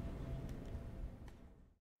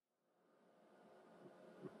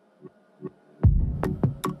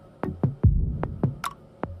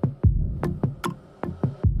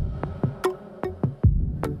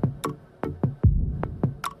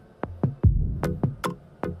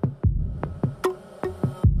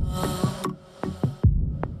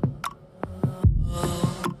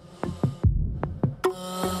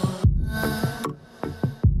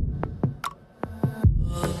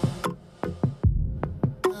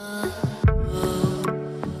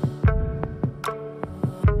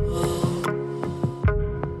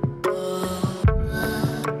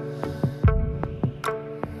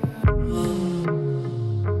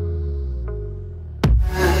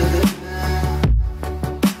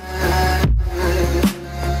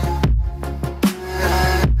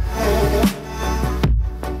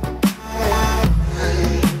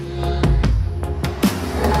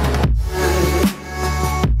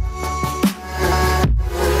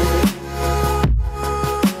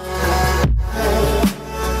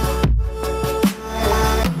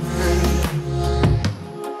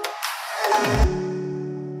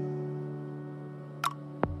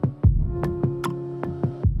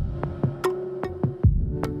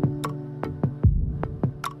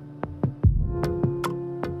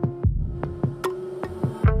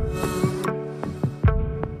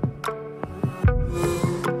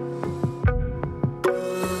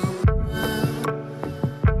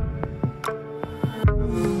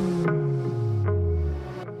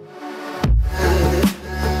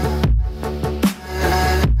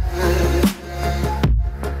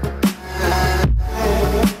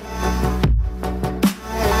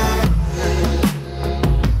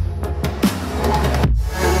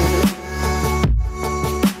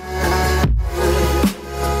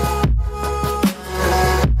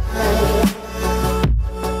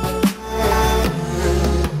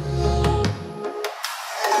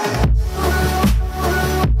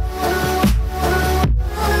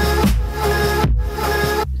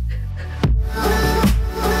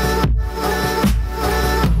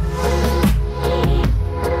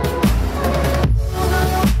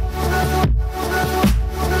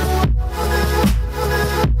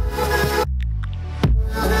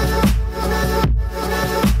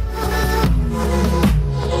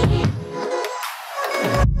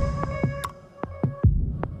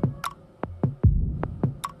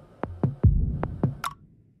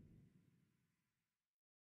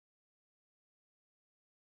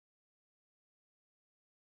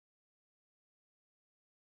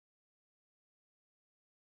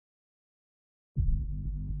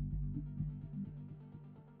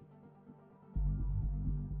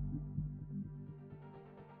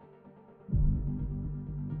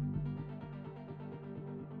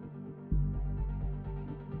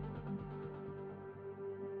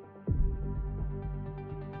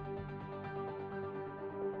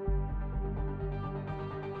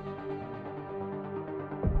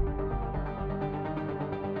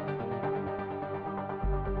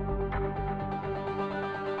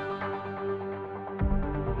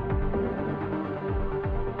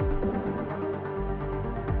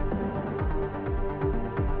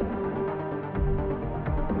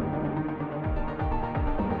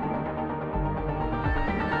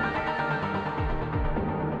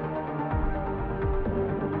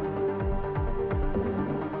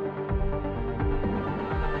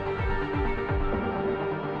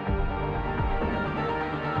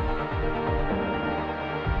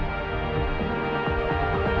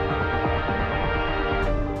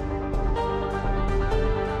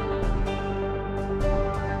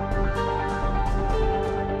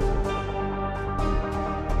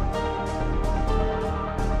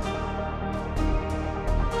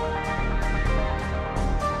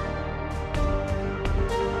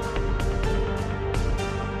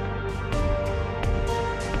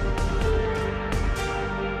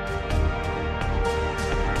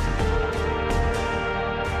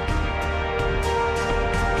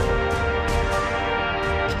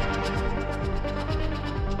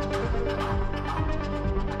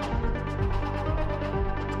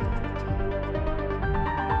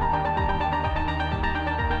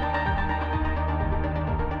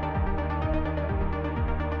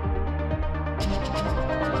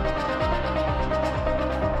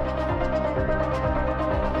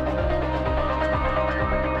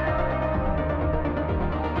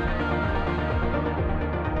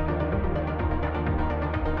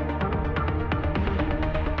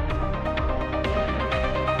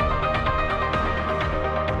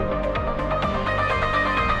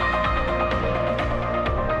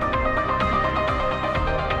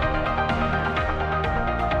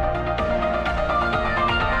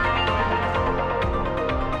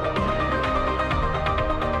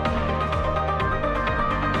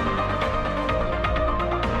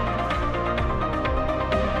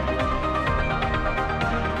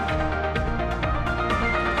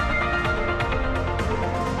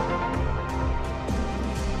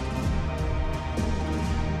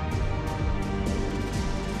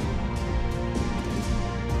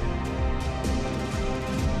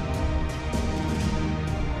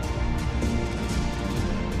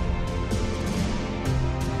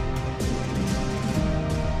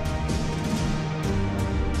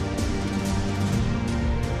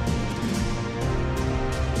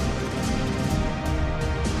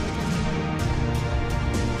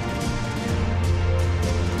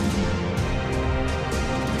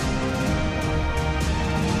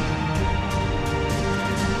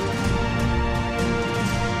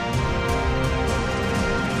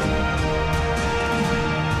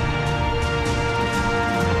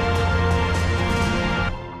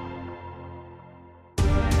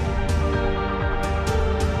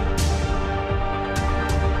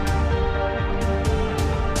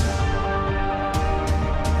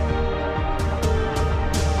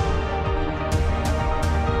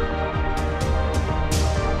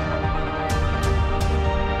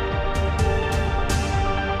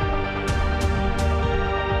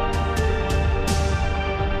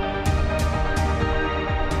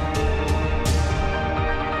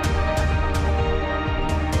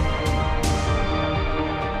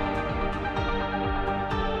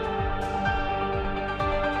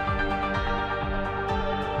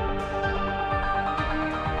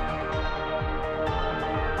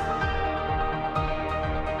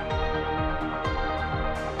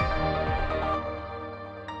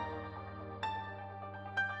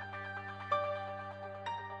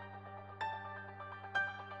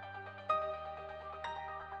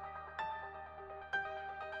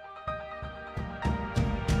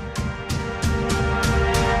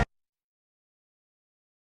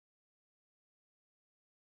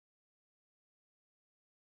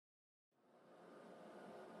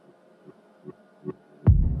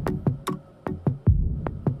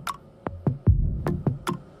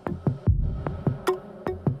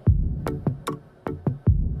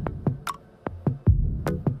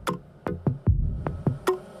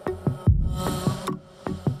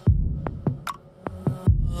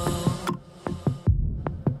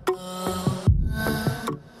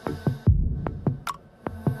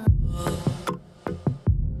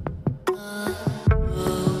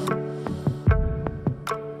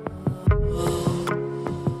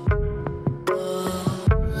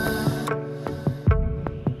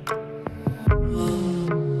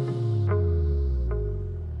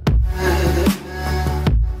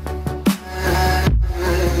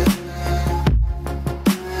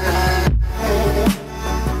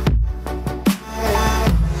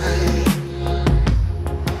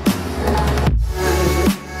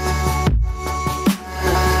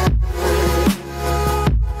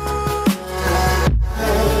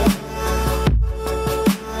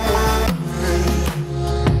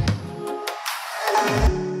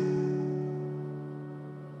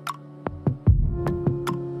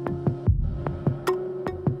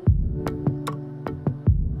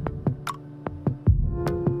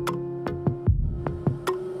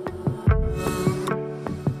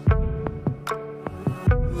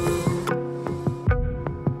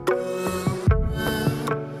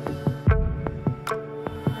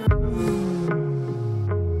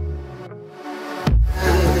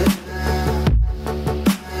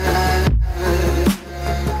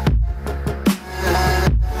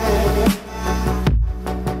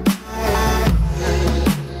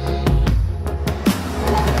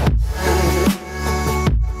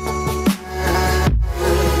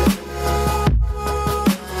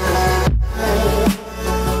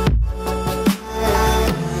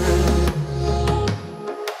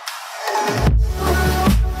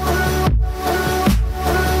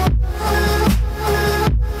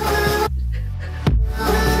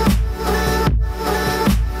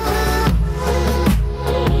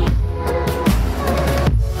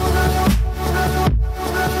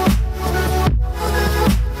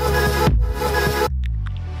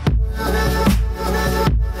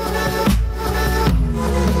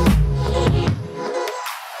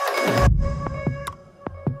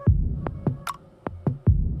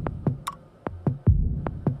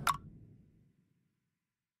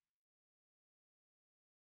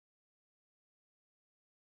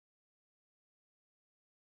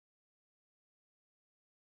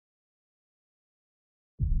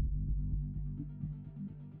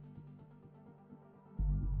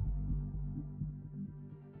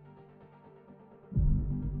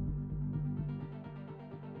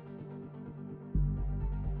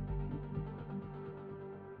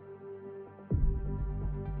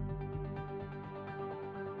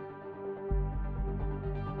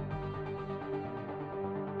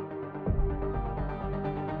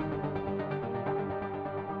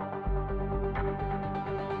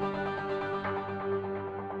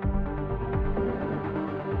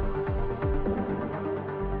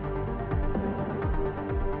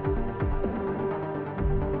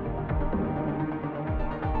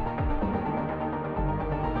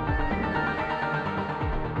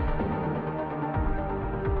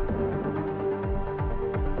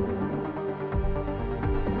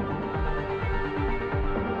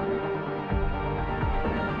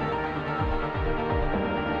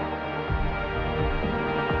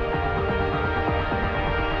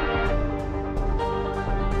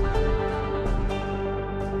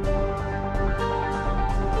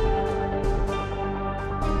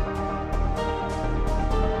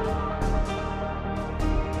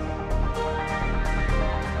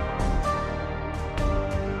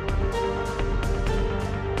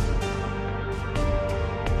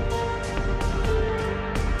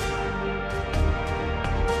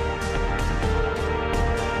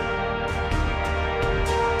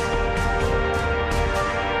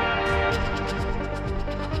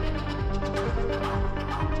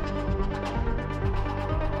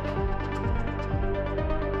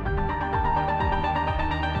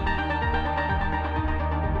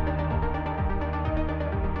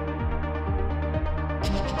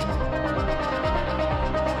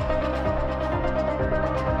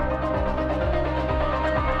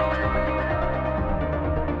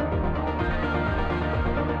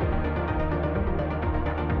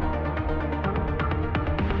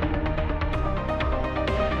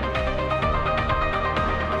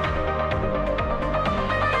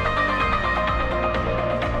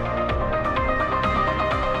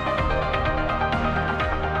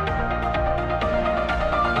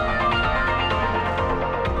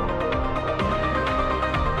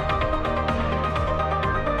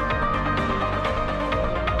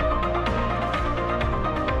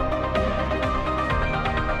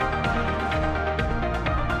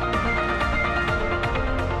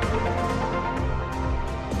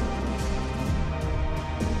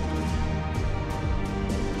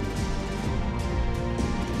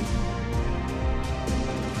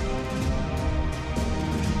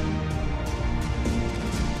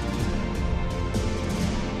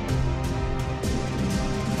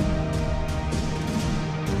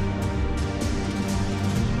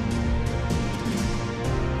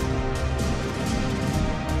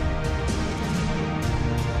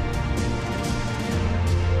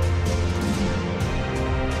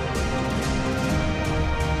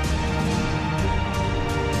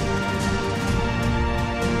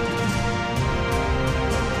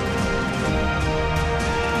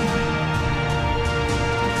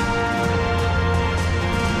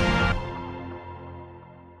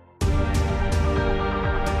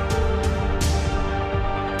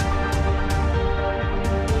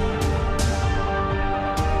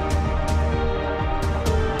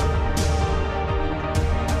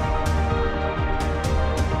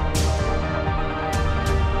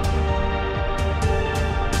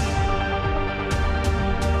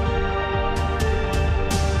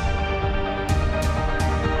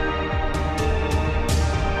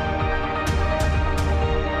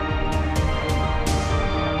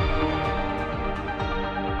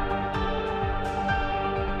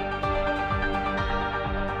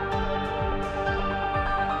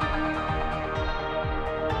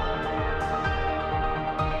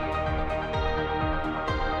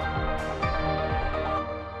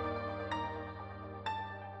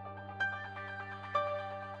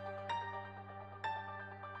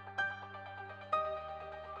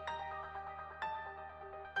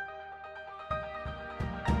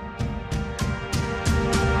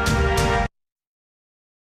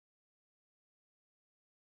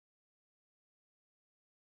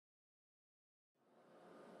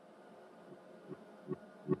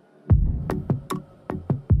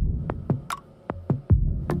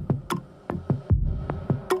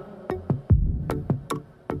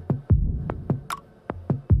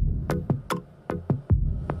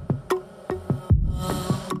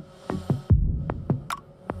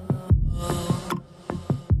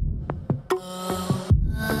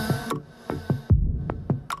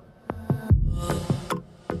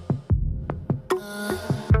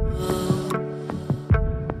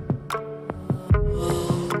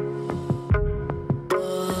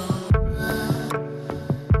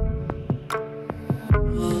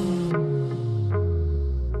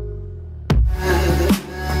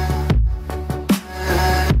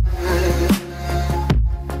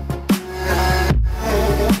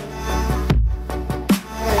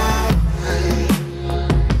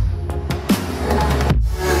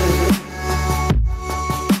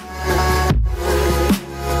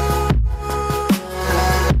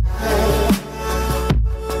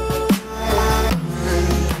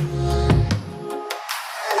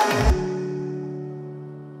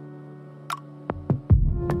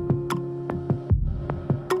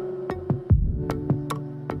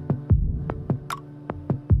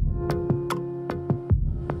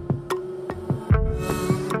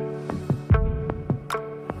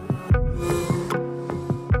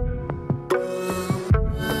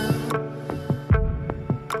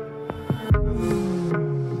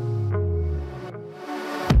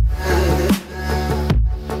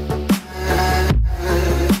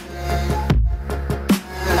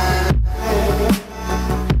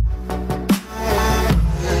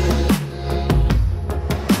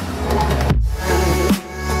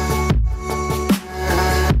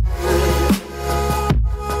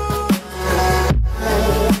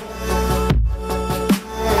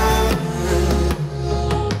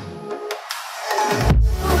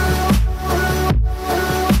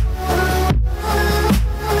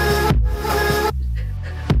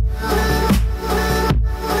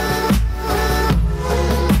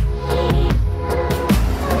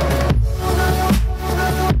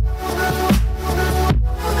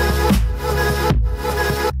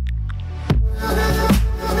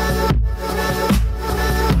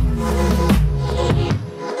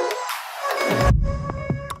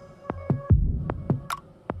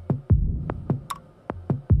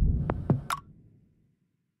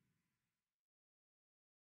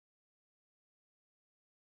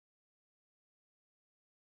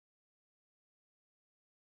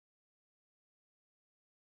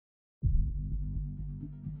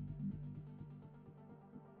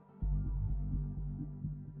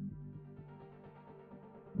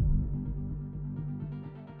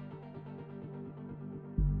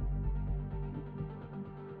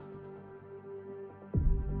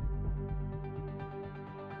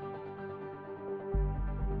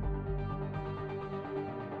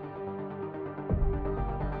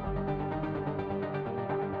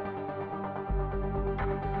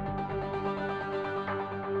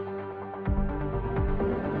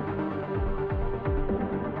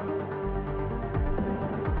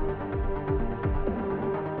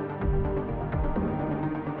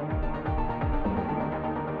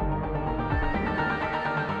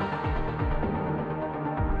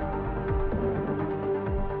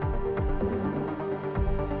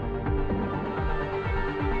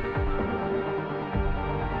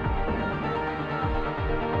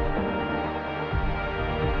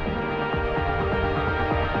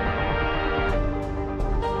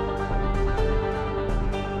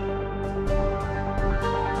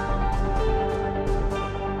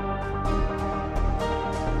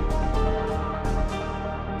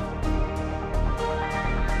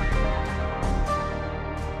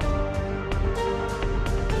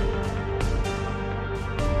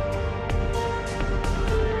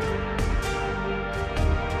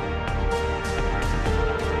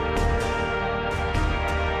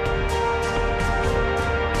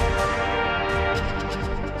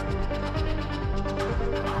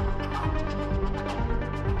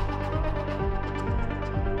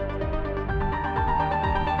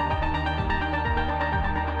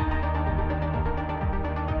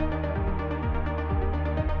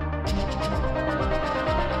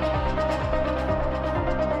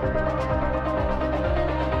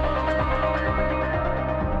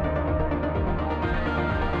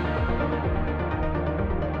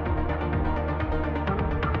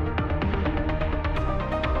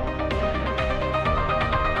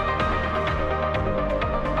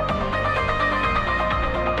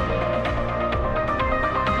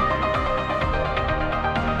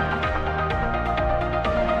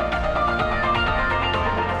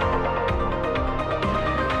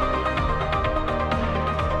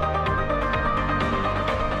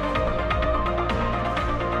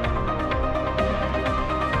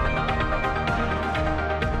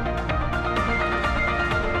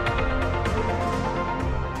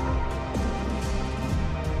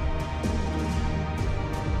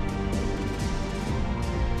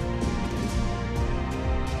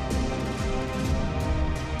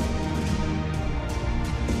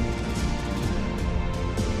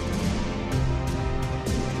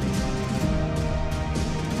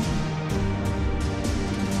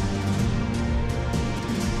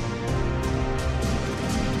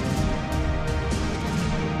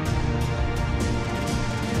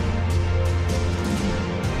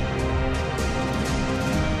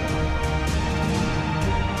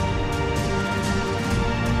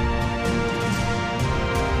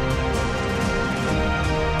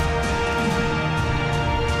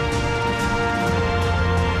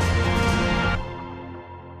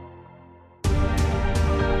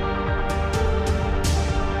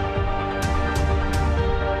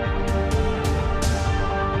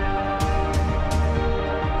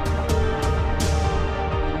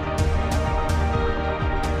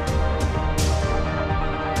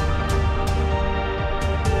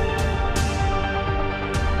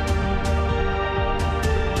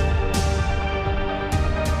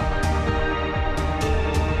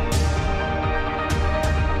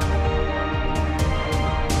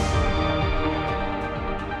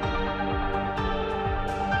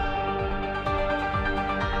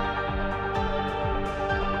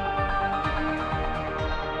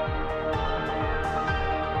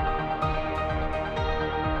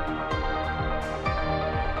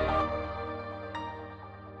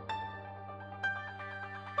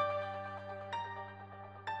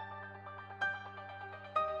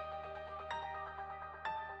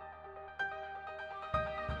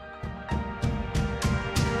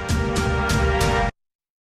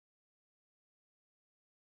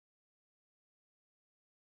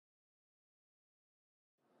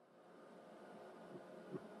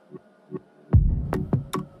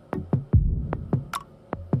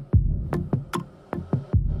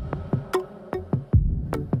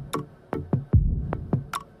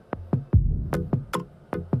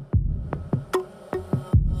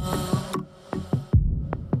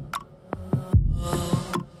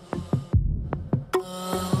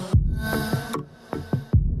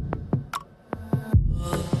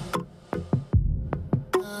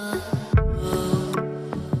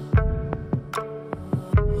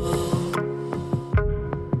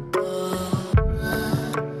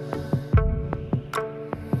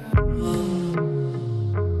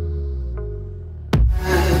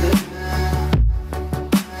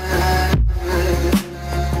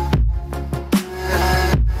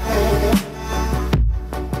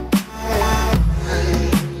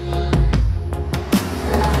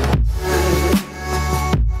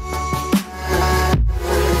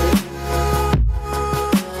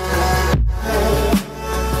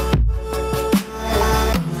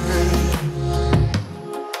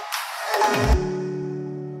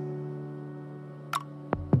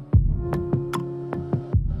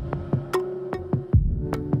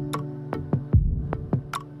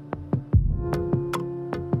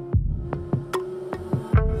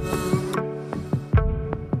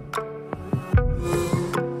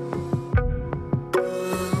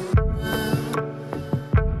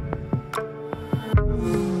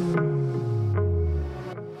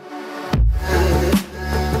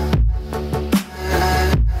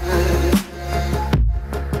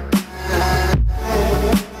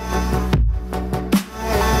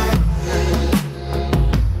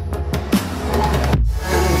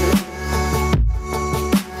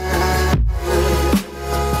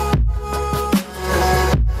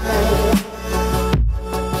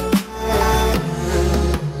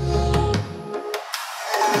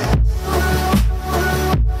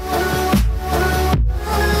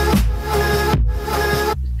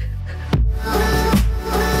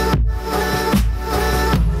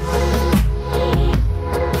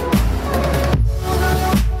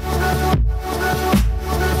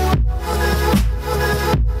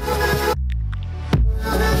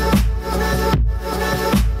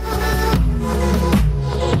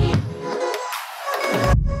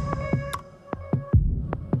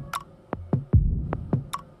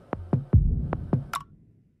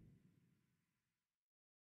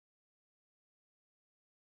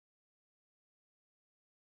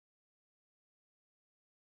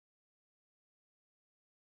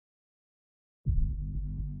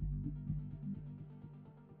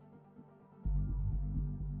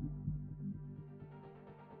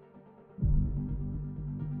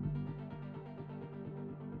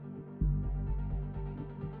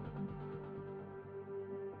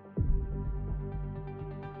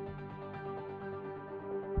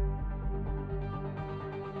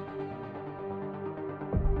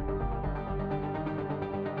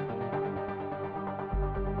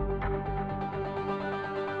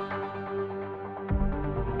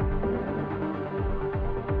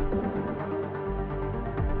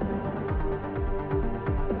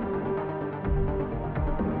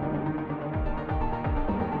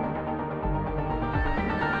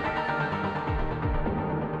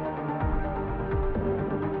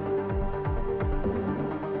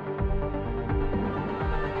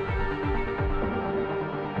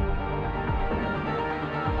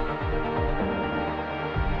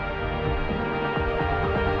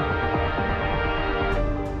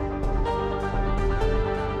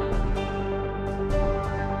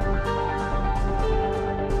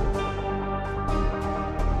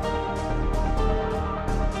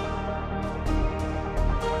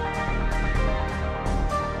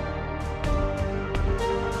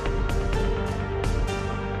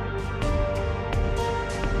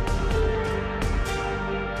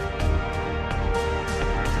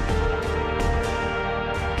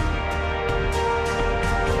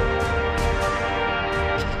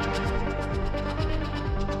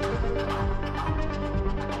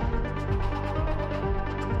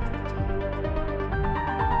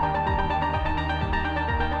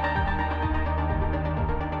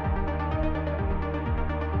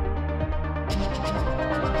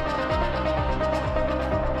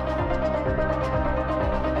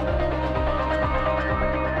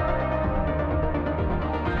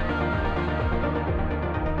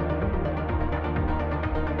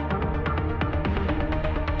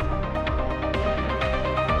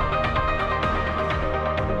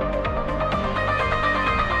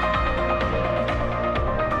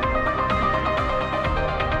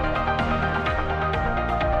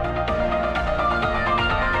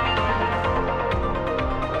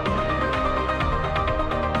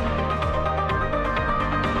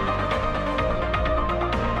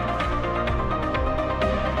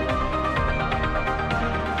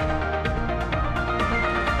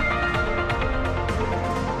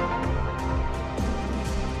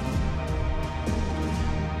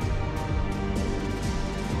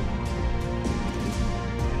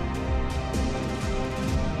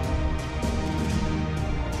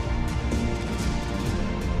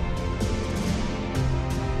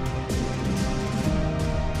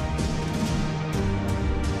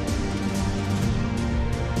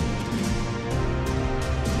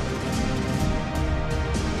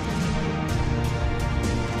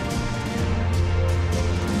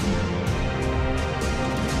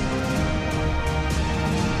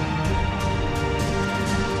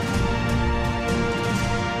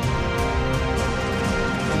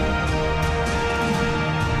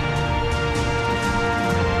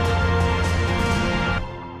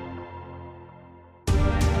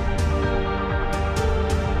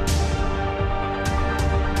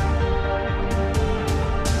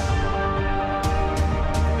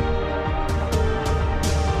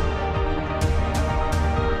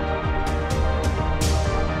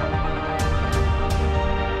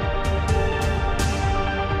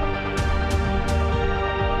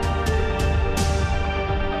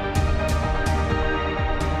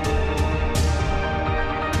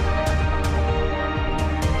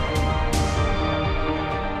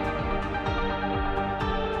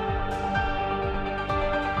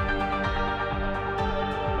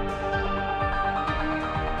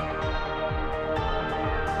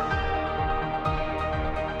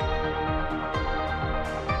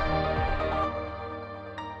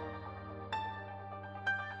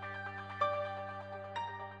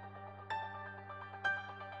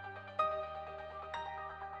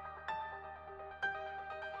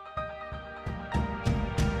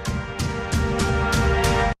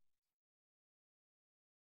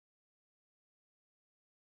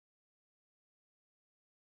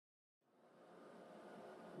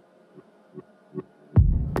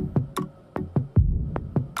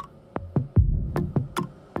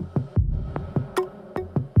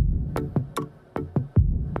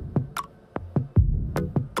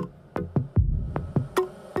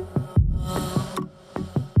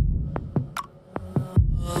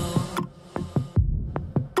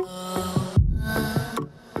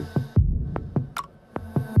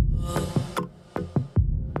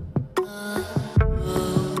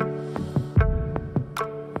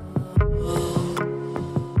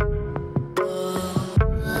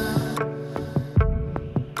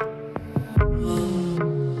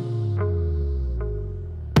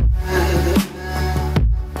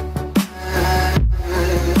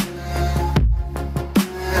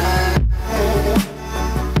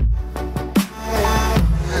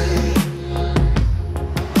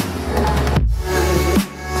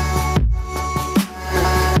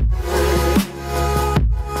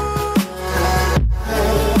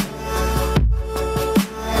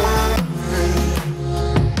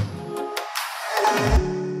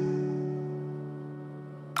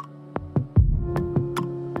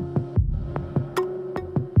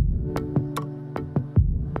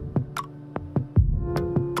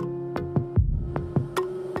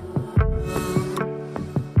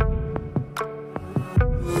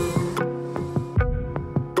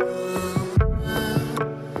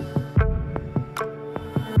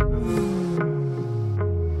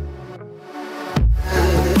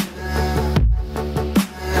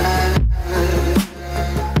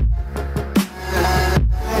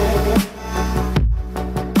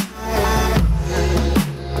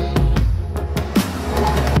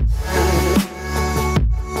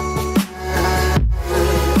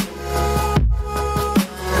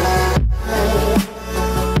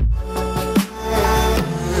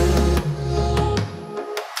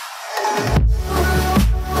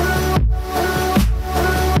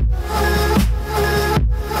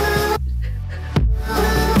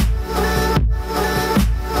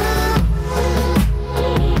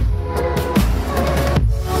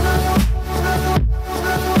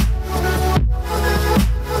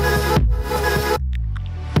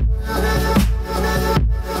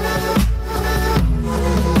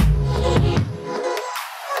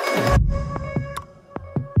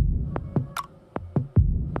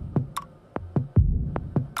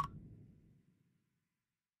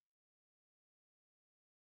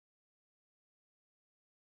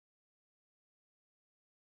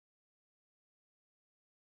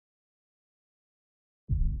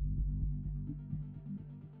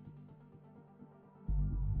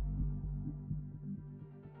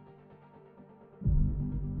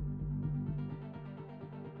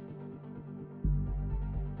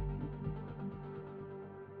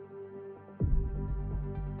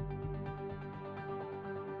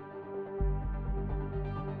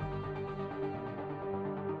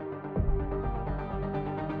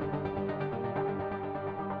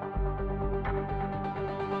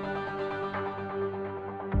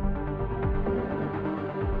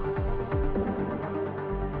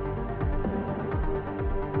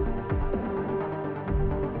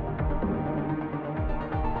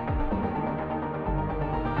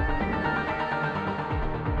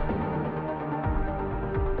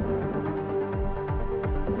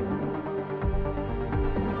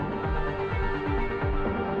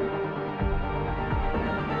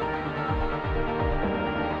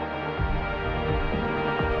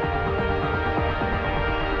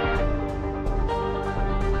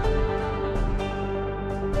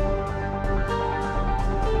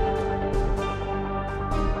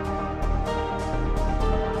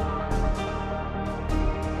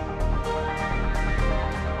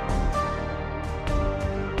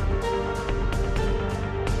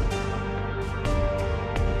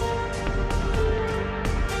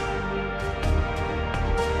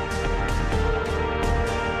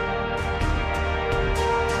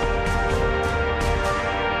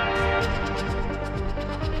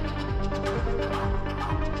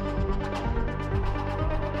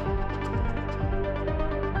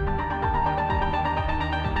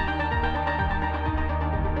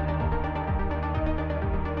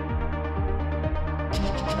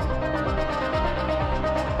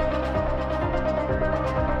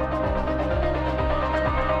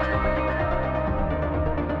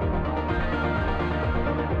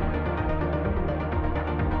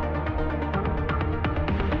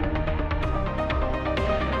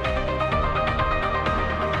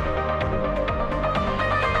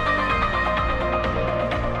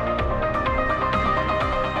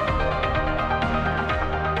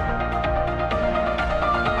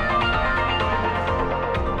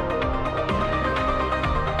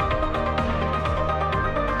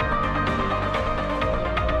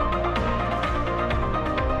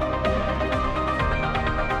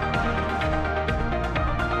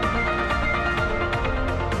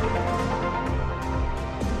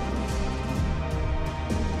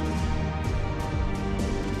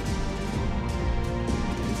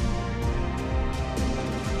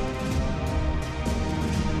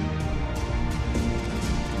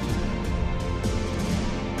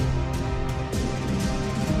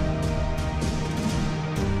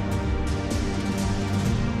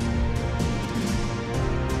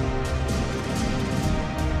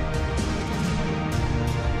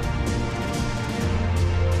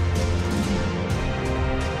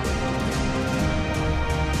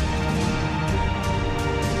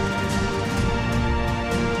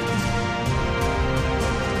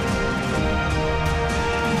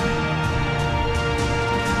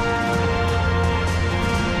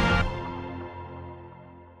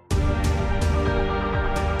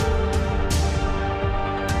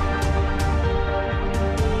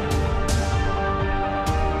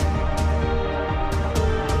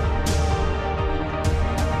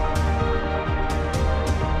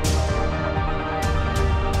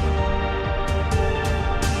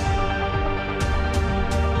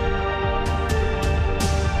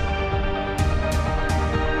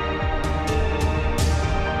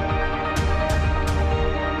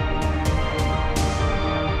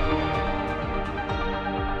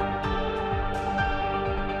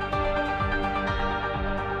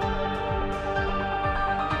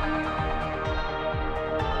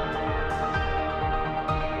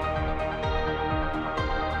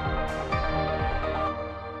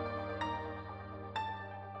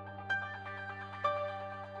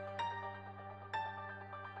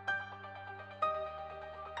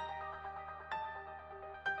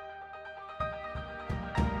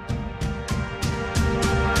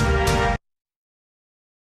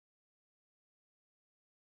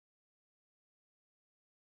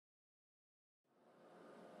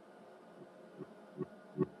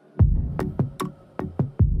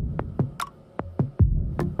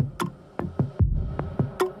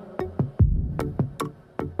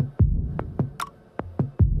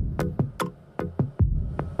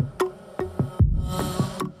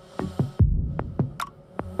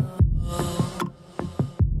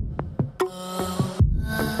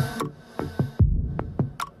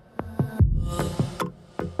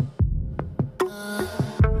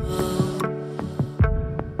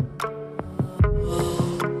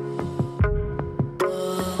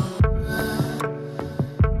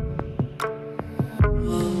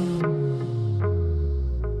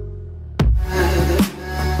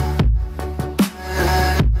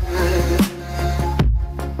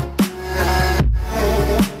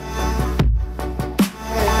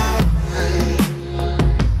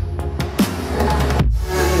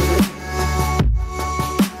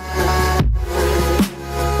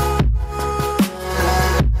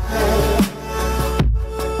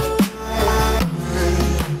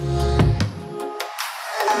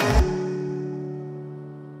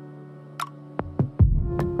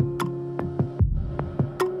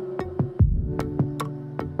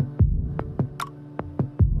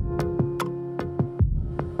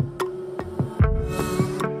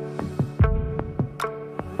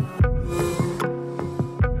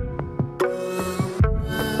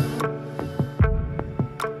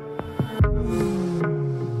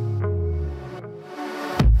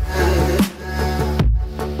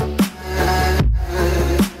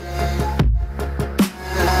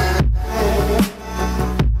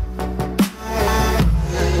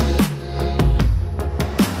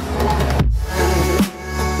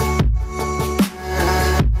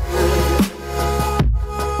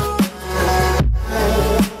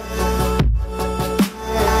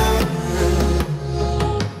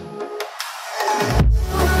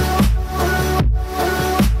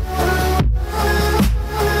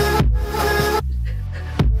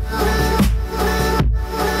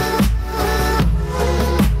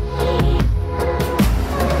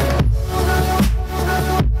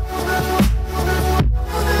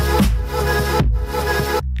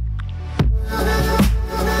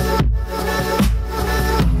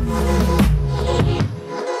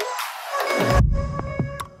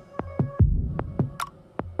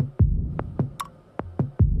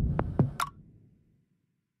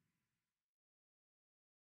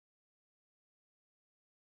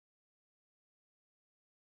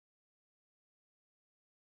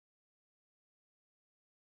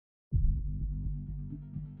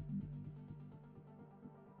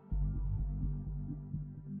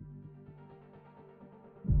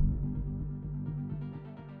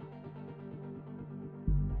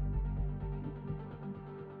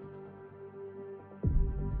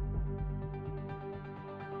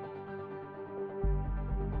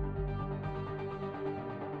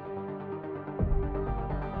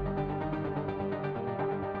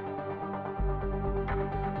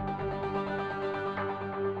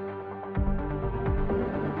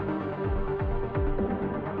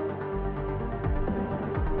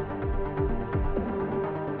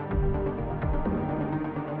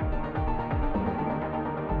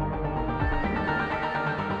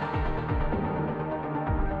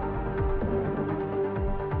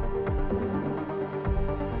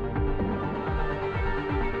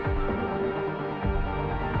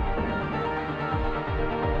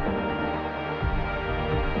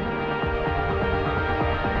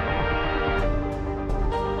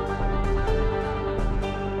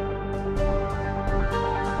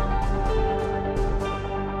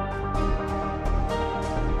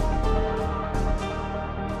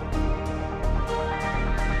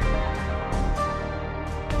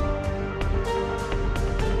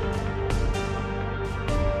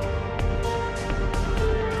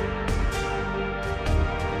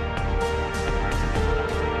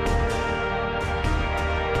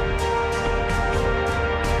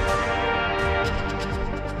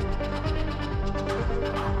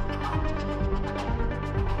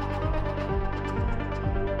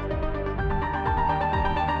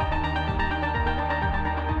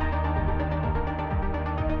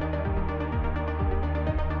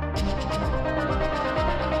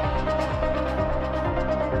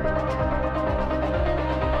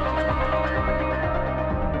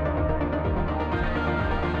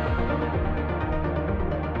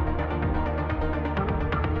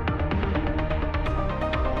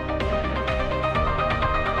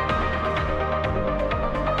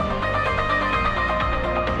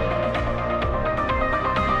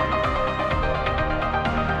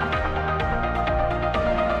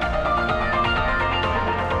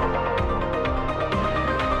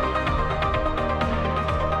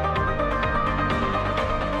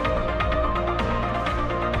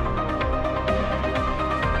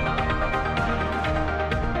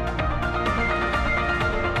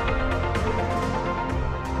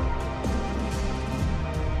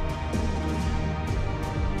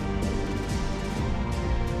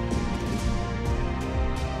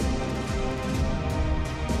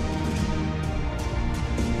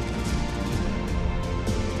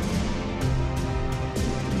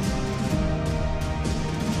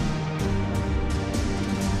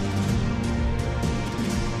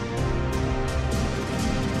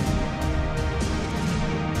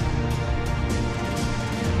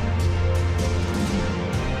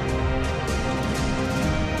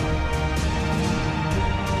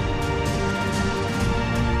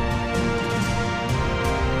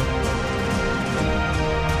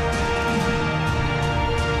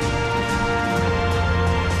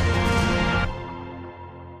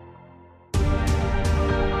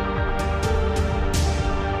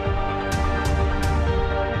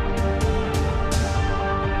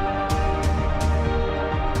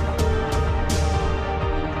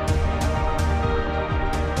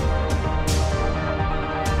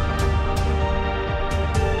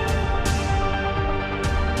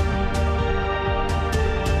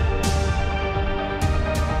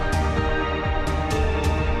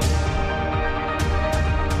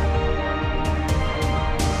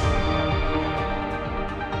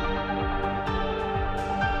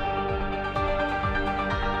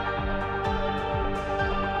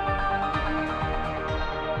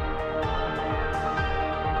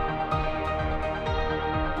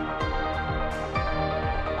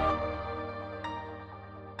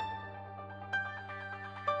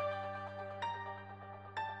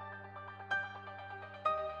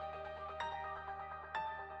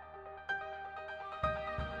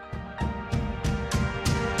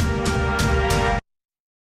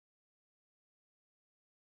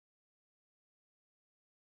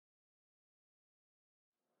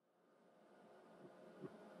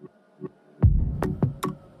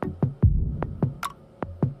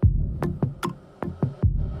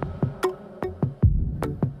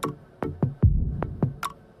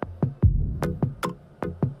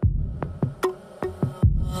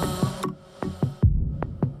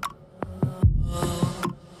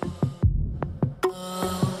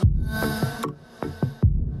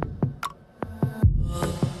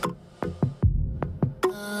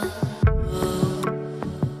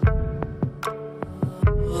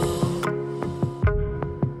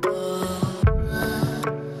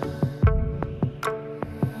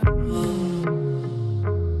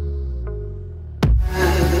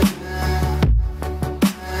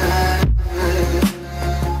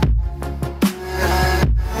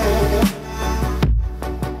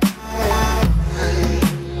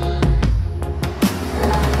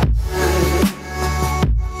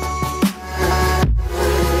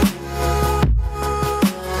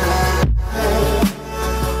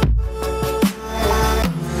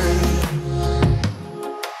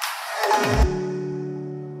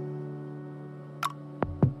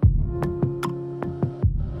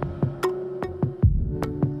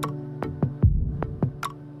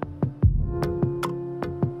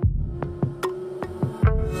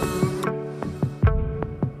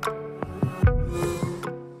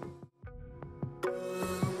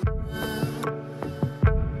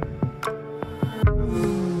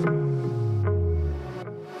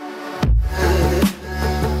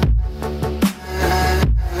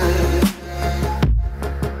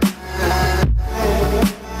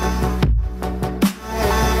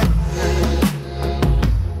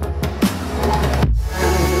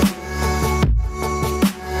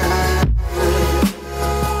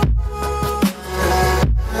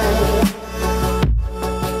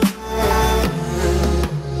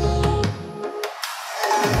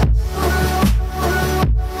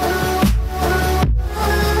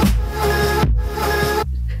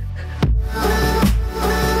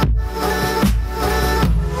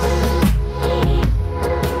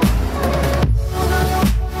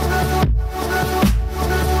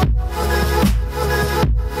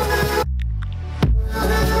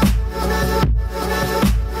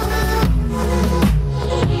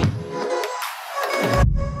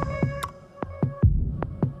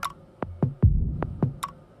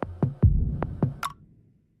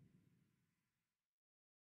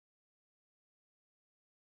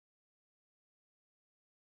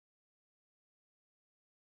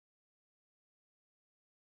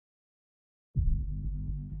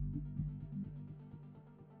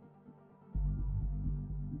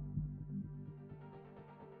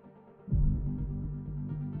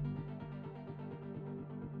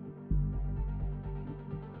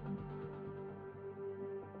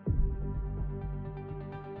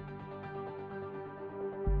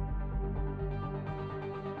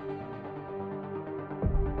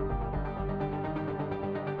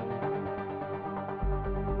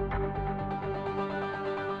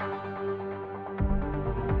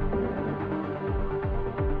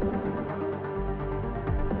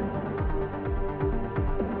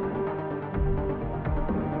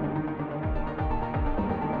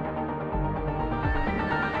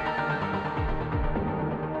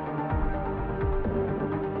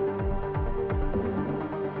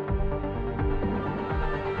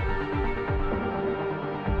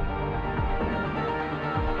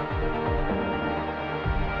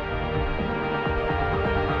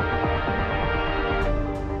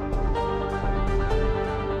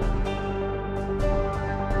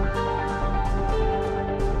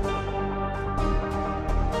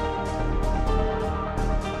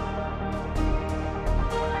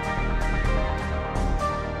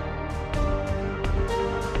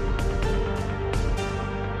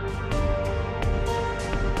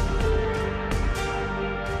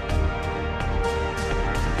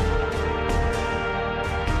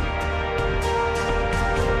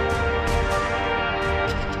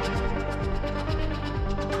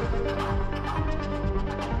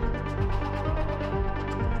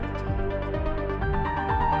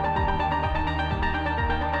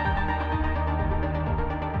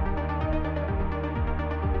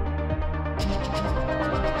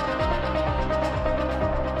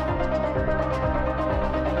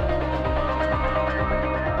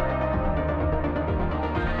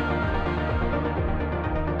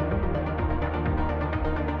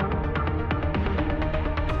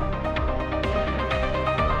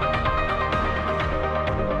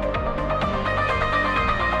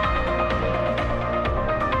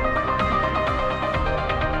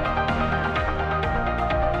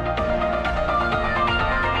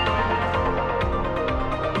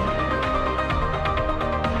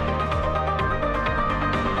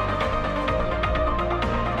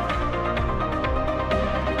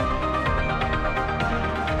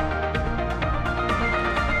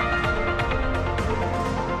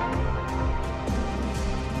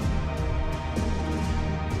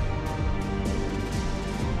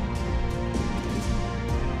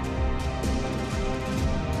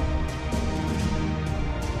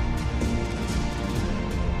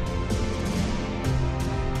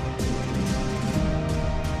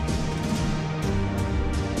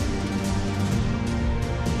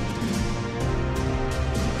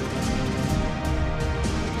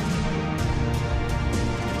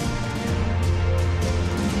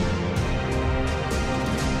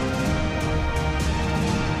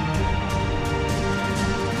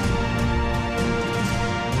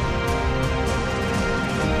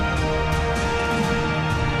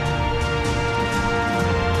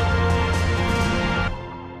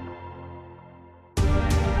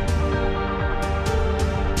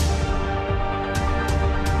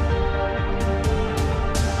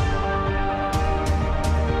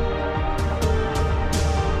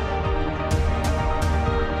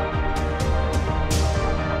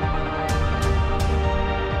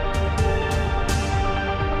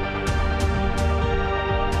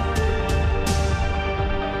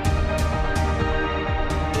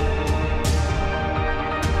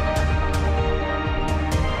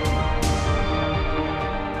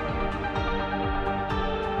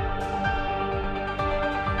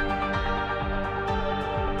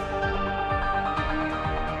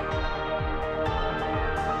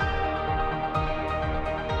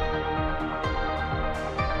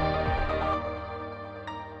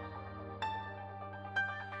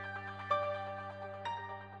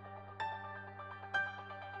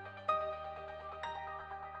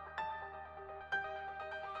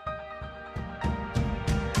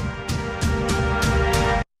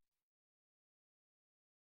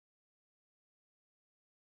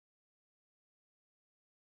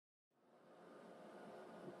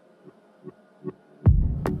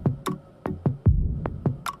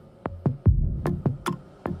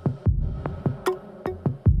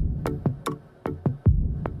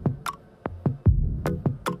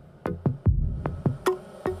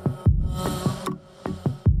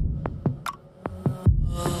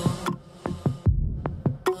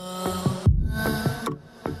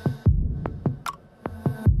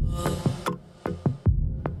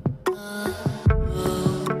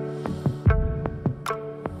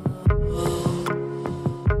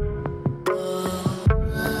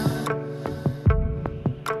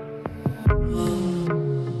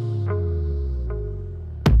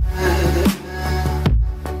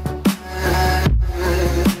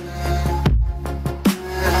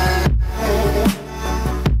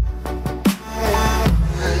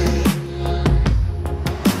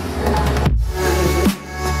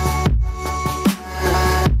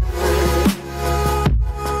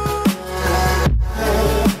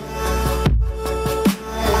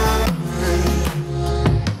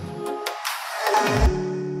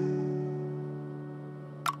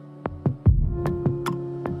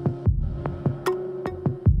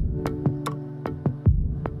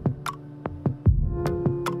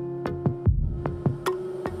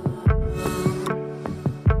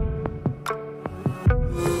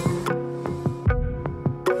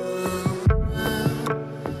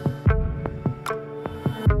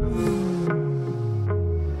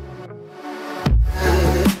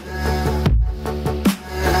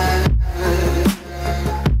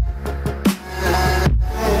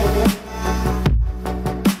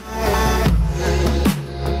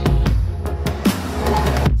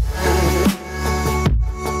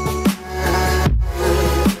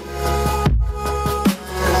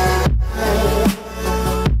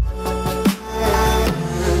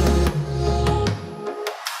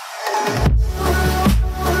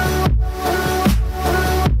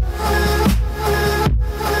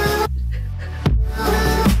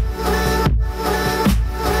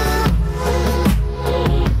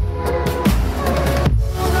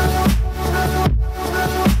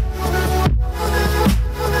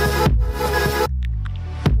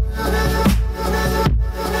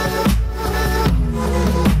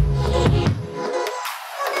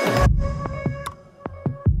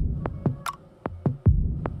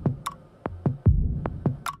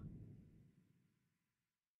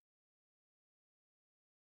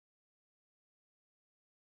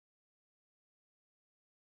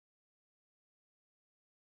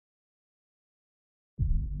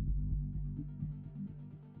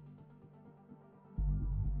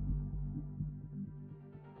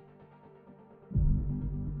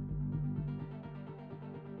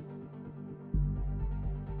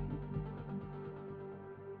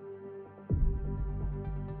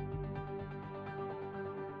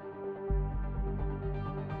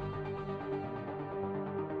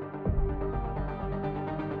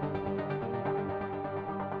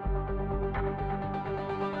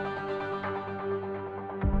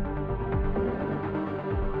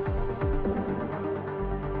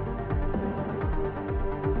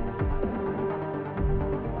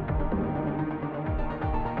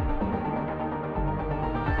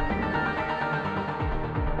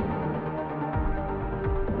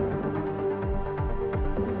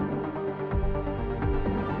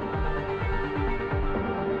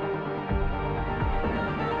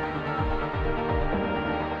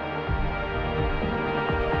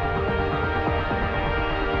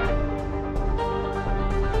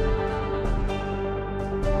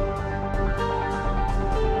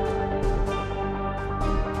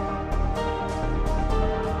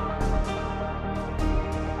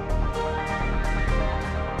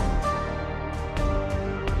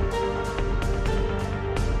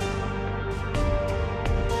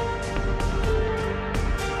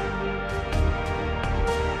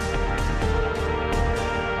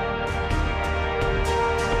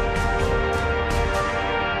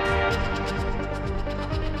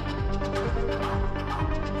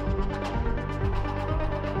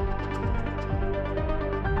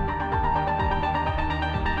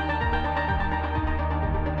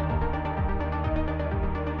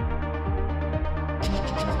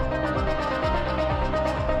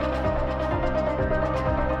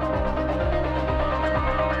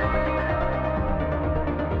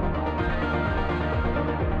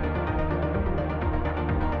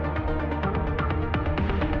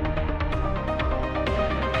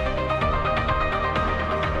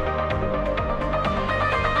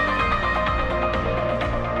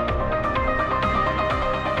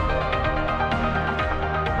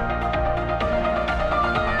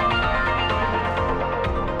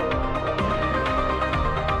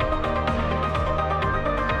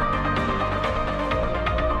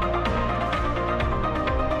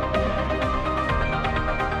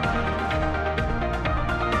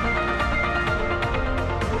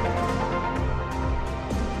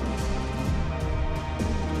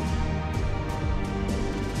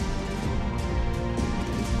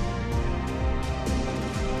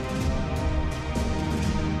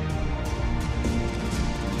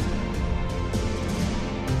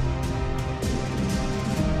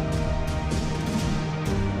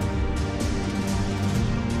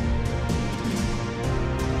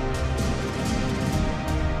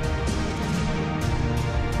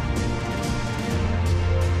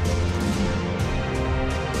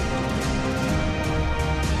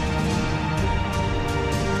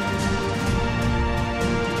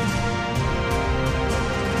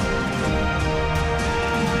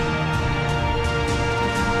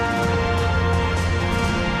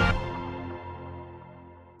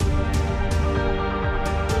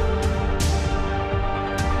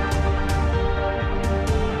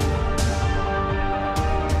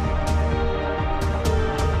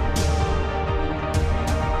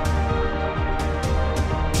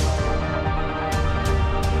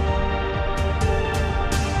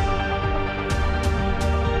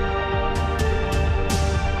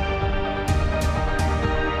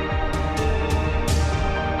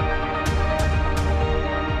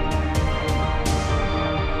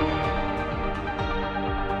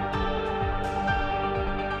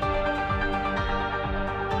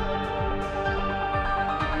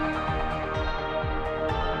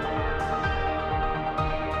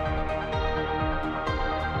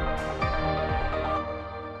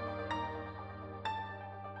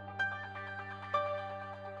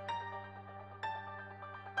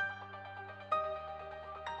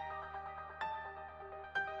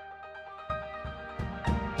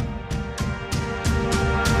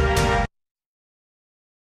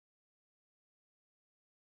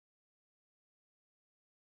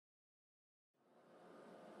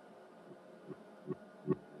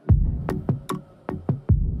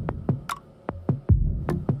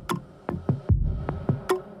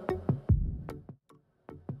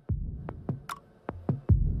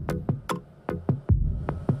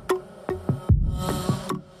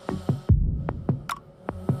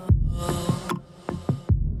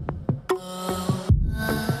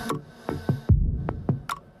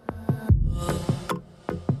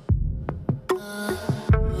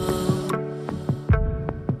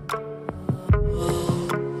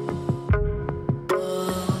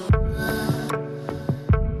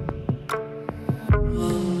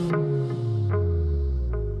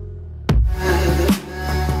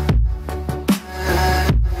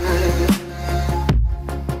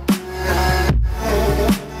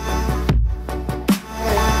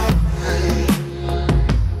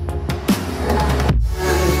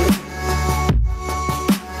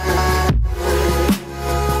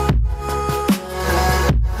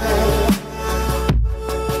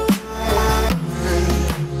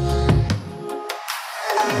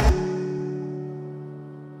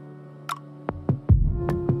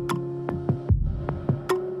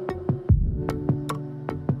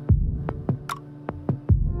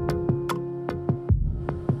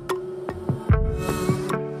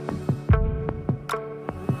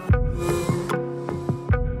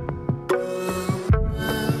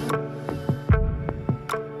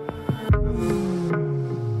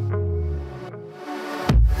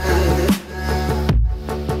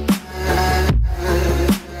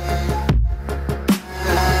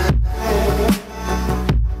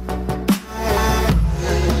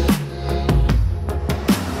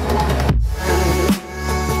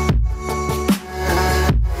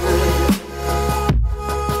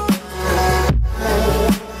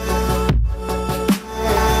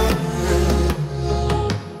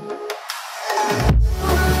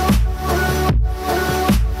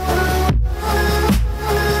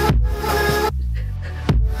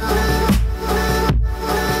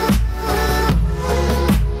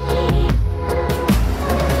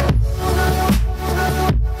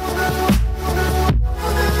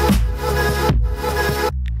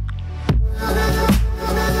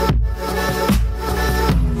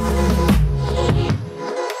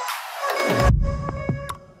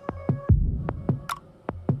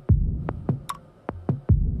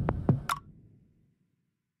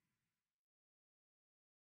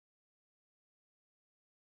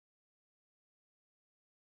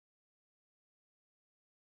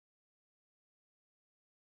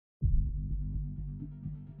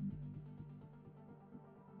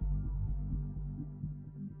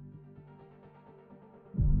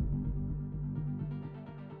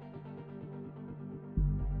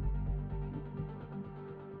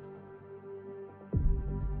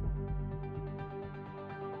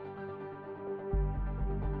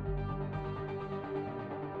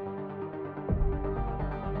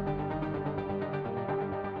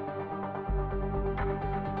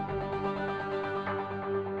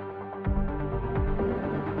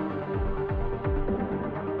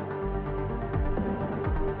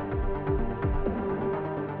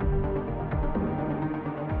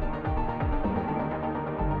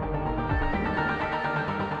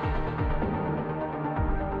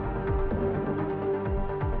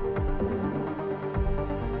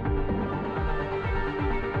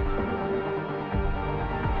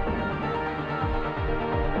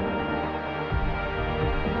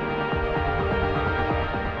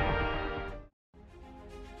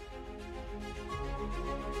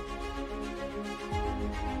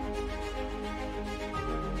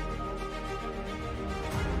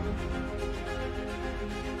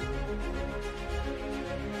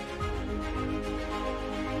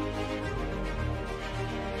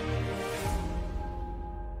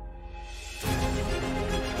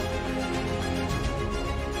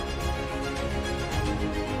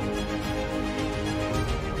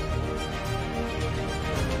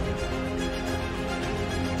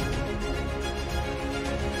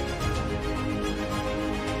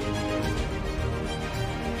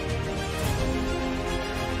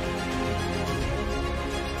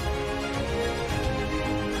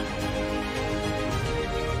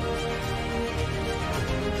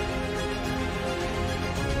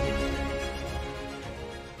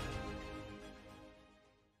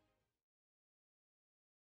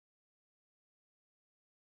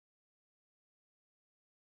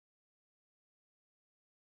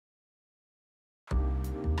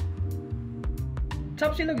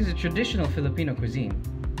 Tapsilog is a traditional Filipino cuisine.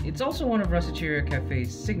 It's also one of Rasicheria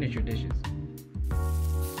Cafe's signature dishes.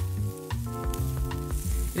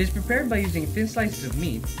 It is prepared by using thin slices of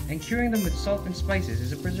meat and curing them with salt and spices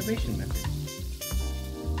as a preservation method.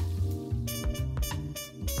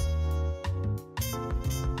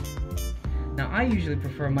 Now I usually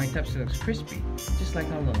prefer my tapsilogs crispy, just like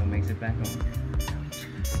how Lola makes it back home.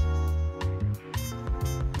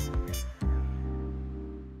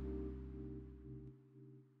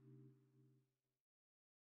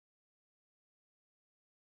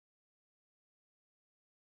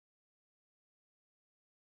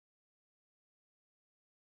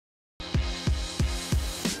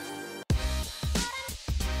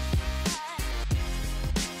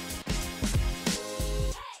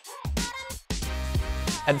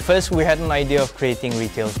 At first, we had an idea of creating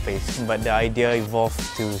retail space, but the idea evolved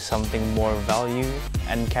to something more value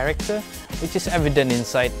and character, which is evident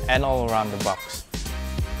inside and all around the box.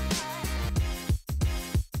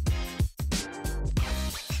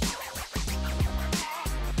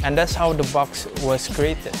 And that's how the box was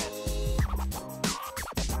created.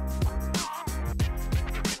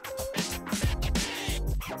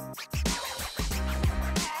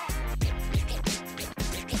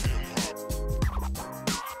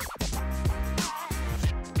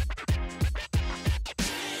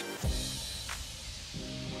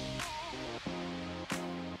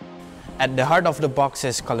 At the heart of the box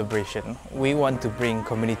is collaboration. We want to bring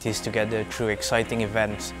communities together through exciting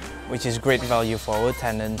events, which is great value for our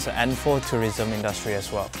tenants and for tourism industry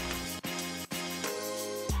as well.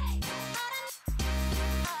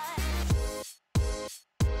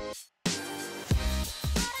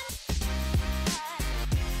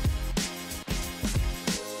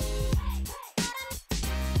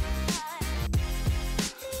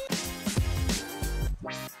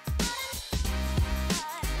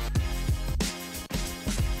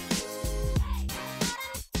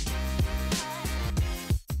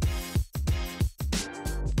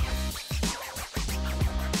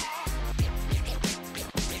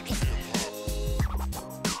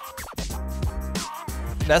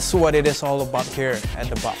 That's what it is all about here at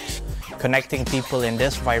the box, connecting people in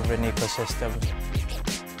this vibrant ecosystem.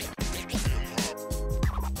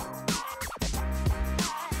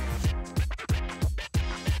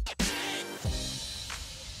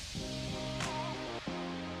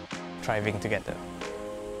 Thriving together.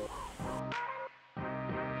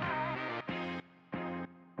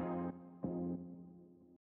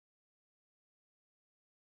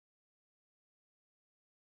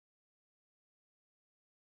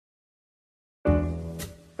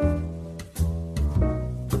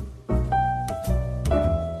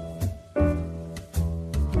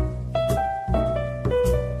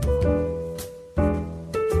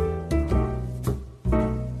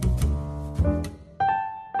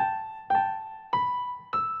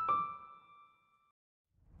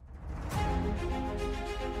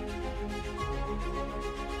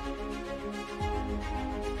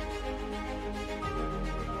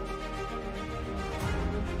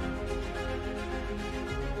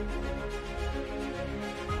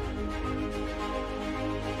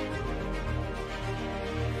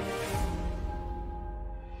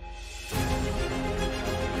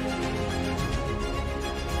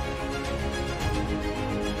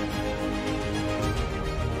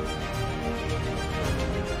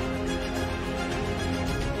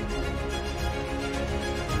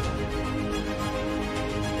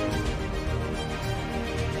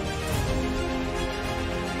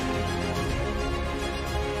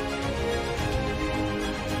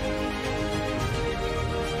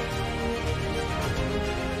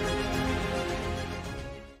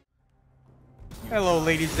 Hello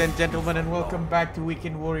ladies and gentlemen, and welcome back to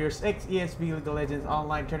Weekend Warriors X ESB League of Legends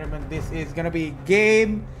Online Tournament. This is gonna be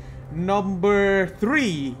game number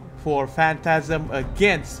 3 for Phantasm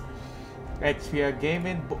against Xphia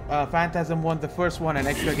Gaming. Phantasm won the first one and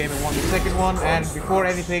Xphia Gaming won the second one. And before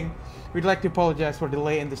anything, we'd like to apologize for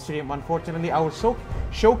delay in the stream. Unfortunately, our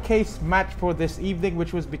showcase match for this evening,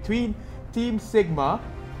 which was between Team Sigma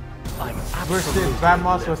versus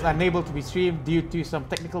Vamos, was unable to be streamed due to some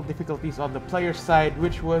technical difficulties on the player's side,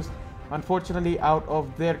 which was unfortunately out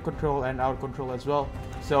of their control and our control as well.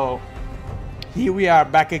 So here we are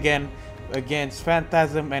back again against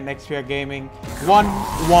Phantasm and Xphia Gaming.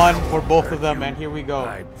 1-1 for both of them, and here we go.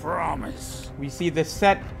 I promise. We see the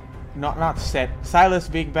set, not set, Silas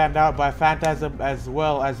being banned out by Phantasm as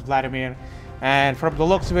well as Vladimir. And from the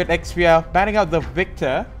looks of it, Xphia banning out the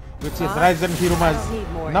Victor, which is Ryzen Hiruma's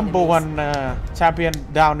 #1 champion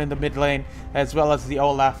down in the mid lane, as well as the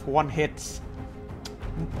Olaf. One hits,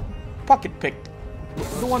 pocket picked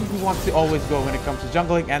the one who wants to always go when it comes to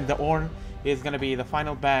jungling, and the Ornn is gonna be the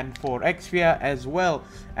final ban for Xphia as well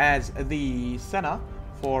as the Senna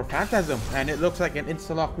for Phantasm, and it looks like an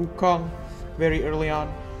insta-lock Wukong very early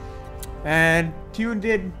on. And tuned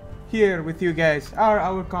in here with you guys are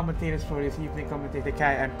our commentators for this evening, commentator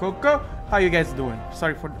Kai and Coco. How you guys doing?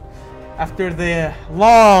 Sorry for after the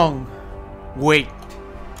long wait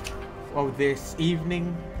of this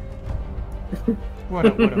evening. What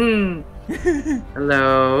up, what up?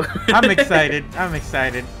 Hello. I'm excited. I'm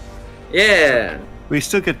excited. Yeah. We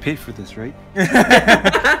still get paid for this, right?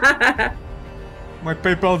 My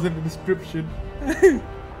PayPal's in the description.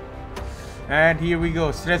 And here we go.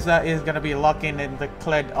 Streza is gonna be locking in the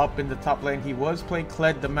Kled up in the top lane. He was playing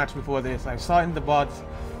Kled the match before this. I saw in the bots.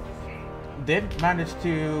 Did manage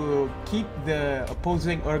to keep the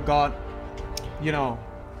opposing Urgot, you know,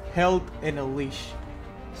 held in a leash.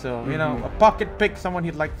 So, you know, a pocket pick, someone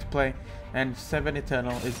he'd like to play. And 7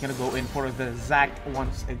 Eternal is gonna go in for the Zac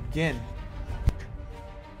once again.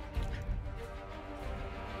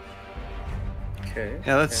 Okay.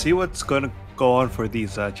 Yeah, let's see what's gonna go on for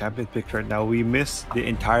these champion picks right now. We missed the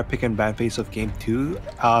entire pick and ban phase of game 2.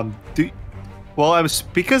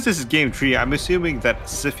 Because this is game 3, I'm assuming that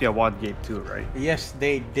Xphia won game 2, right? Yes,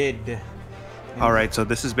 they did. Alright, so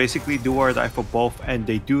this is basically do or die for both, and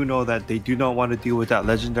they do know that they do not want to deal with that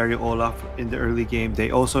legendary Olaf in the early game.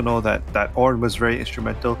 They also know that Ornn was very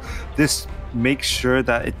instrumental. This makes sure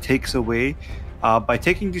that it takes away, by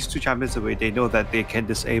taking these two champions away, they know that they can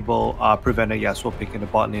disable, prevent a Yasuo pick in the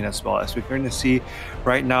bot lane as well. As we're going to see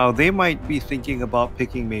right now, they might be thinking about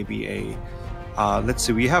picking maybe a, let's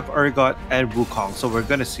see, we have Urgot and Wukong, so we're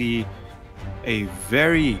going to see a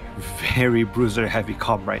very, very bruiser heavy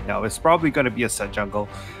comp right now. It's probably going to be a set jungle.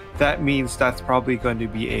 That means that's probably going to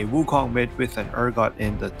be a Wukong mid with an Urgot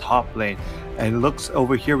in the top lane. And it looks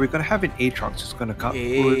over here, we're going to have an Aatrox who's going to come.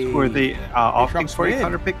 Were they opting for a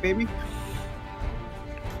counter pick maybe?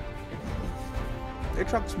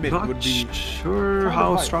 Aatrox mid Not would be sure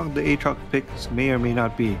how strong the Aatrox picks may or may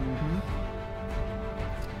not be.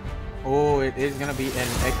 Oh, it is gonna be an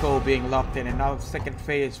Echo being locked in, and now second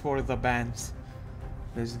phase for the bans.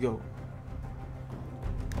 Let's go.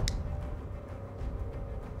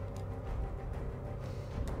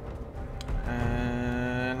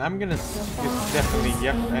 And I'm gonna definitely,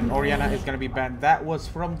 yep, and Orianna is gonna be banned. That was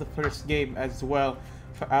from the first game as well.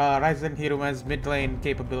 Ryzen Hiruma's mid lane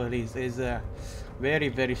capabilities is very,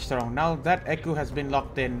 very strong. Now that Echo has been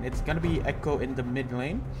locked in, it's gonna be Echo in the mid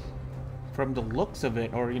lane. From the looks of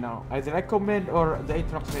it, or you know, either Echo mid or the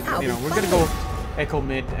Aatrox mid. You know, we're gonna go Echo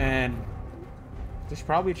mid, and just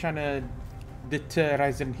probably trying to deter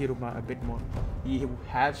Ryzen Hiruma a bit more. He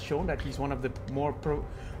has shown that he's one of the more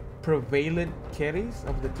prevalent carries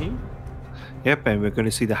of the team. Yep, and we're going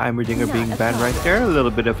to see the Heimerdinger being banned right there. A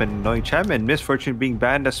little bit of an annoying champ, and Misfortune being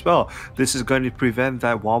banned as well. This is going to prevent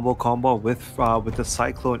that wombo combo with the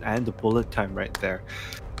Cyclone and the bullet time right there.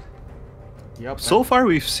 Yep. So far,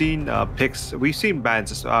 we've seen picks. We've seen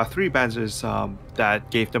bans. 3 bans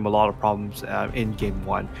that gave them a lot of problems in game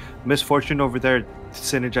 1. Misfortune over there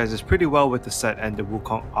synergizes pretty well with the set and the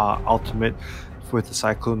Wukong ultimate with the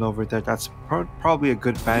Cyclone over there. That's probably a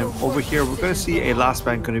good ban. Over here, we're going to see a last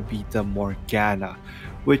ban going to be the Morgana,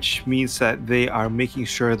 which means that they are making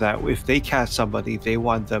sure that if they catch somebody, they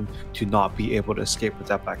want them to not be able to escape with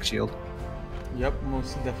that back shield. Yep,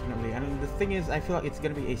 most definitely. And the thing is, I feel like it's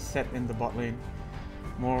gonna be a set in the bot lane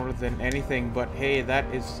more than anything. But hey, that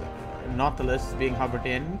is Nautilus being hovered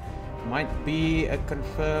in. Might be a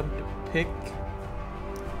confirmed pick.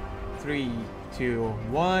 3, 2,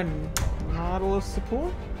 1. Nautilus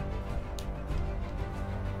support.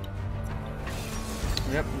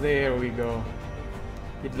 Yep, there we go.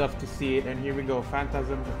 You'd love to see it. And here we go.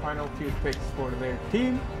 Phantasm, the final 2 picks for their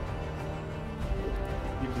team.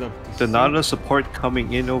 The Nautilus support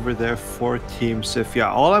coming in over there for Team Xphia.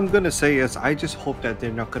 All I'm going to say is I just hope that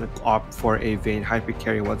they're not going to opt for a Vayne hyper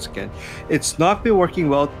carry once again. It's not been working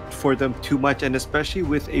well for them too much, and especially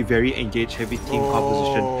with a very engaged heavy team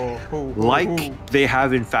composition like they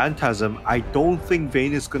have in Phantasm, I don't think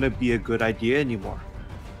Vayne is going to be a good idea anymore.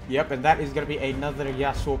 Yep, and that is going to be another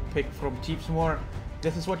Yasuo pick from Cheapsmore.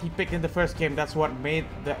 This is what he picked in the first game. That's what made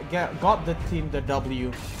got the team the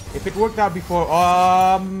W. If it worked out before,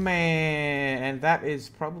 oh man, and that is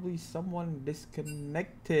probably someone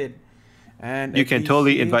disconnected. And you can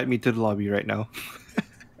totally invite me to the lobby right now.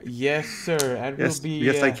 Yes, sir. And yes, we'll be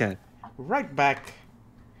yes, I can. Right back.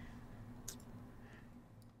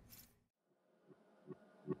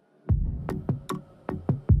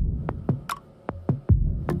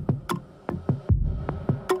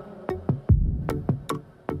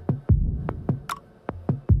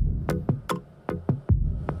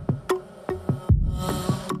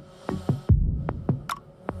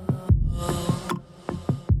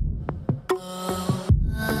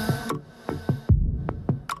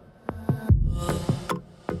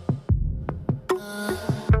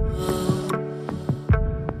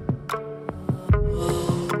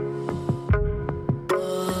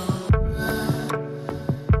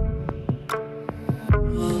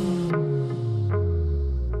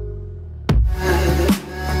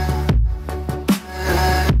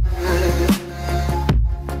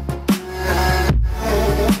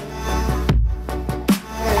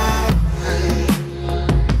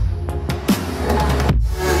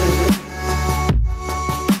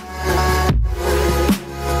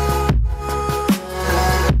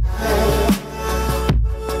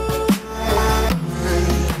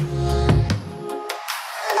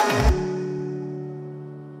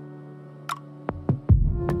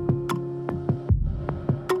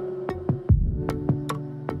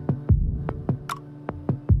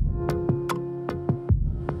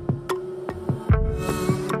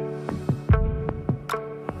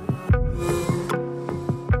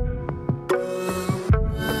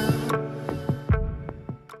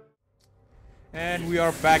 we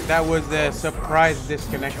are back. That was a surprise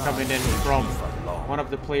disconnect coming in from one of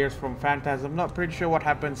the players from Phantasm. Not pretty sure what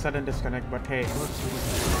happened, sudden disconnect, but hey,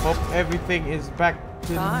 hope everything is back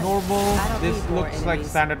to normal. This looks like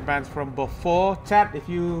standard bans from before. Chat, if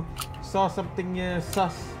you saw something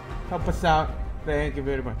sus, help us out. Thank you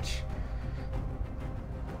very much.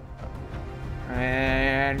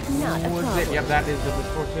 And who was it? Yep, that is the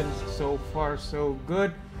misfortunes. So far, so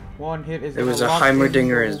good. One hit is. There was a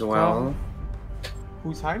Heimerdinger as well.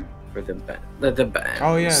 Who's Heim? For the bands.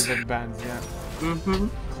 Oh yeah, the bands. Yeah. Mm-hmm.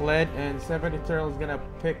 Kled and Seven Eternal is gonna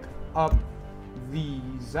pick up the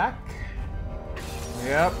Zac.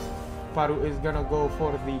 Yep. Paru is gonna go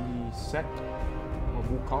for the set. Or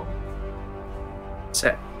Wukong.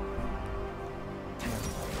 Set.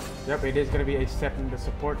 Yep, it is gonna be a set in the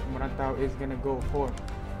support. Morantau is gonna go for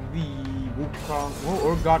the Wukong.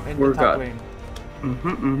 Oh, Urgot in the top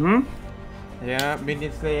lane. Yeah,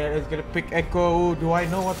 Minion Slayer is gonna pick Echo. Do I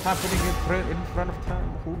know what's happening in front of time?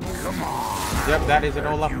 Who knows? Come on. Yep, that is an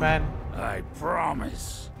Olaf man. I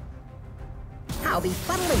promise. I'll be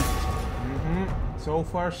funneling. So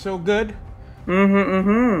far, so good.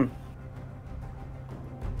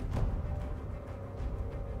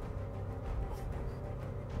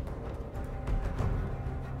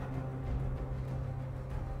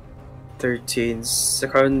 13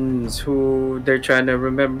 seconds. Who they're trying to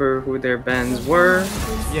remember who their bands were.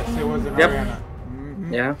 Yes, it was an Yep. Ariana.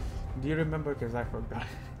 Yeah. Do you remember? Because I forgot.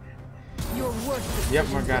 Your work Yep,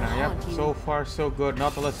 Morgana. Yep. So far, so good.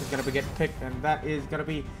 Nautilus is gonna be get picked, and that is gonna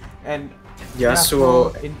be an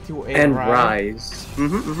Yasuo into a and Rise.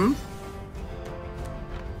 Rise.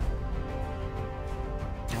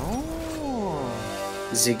 Oh.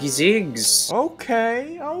 Ziggy Zigs.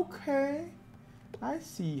 Okay. Okay. I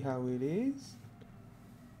see how it is.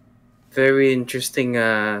 Very interesting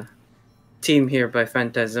team here by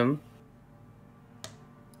Phantasm.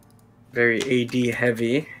 Very AD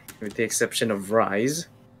heavy, with the exception of Rise.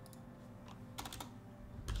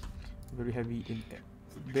 Very heavy in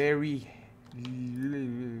very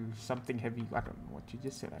something heavy. I don't know what you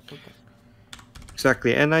just said. I forgot.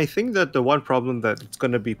 Exactly, and I think that the one problem that it's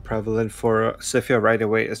going to be prevalent for Xphia right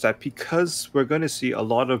away is that because we're going to see a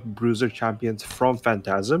lot of bruiser champions from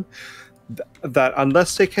Phantasm, that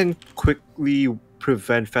unless they can quickly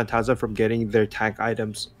prevent Phantasm from getting their tank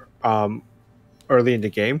items early in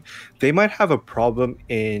the game, they might have a problem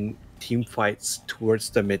in team fights towards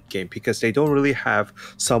the mid game because they don't really have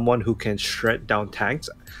someone who can shred down tanks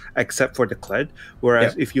except for the Kled.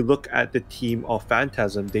 Whereas if you look at the team of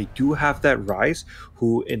Phantasm, they do have that Rise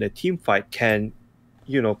who in a team fight can,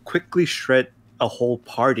 quickly shred a whole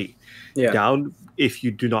party down if you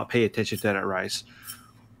do not pay attention to that Rise.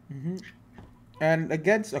 And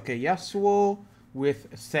against Yasuo with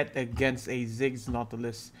set against a Ziggs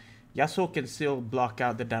Nautilus, Yasuo can still block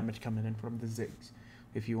out the damage coming in from the Ziggs.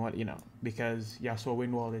 If you want, because Yasuo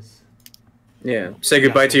wind wall is... Yeah, say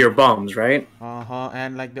goodbye to your bombs, right?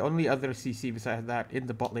 And like the only other CC besides that in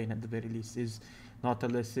the bot lane at the very least is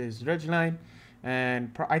Nautilus's Regline.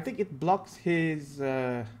 And I think it blocks his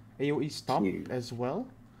AoE stomp as well.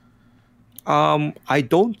 I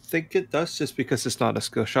don't think it does just because it's not a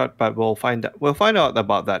skill shot, but we'll find out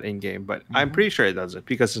about that in game. But I'm pretty sure it doesn't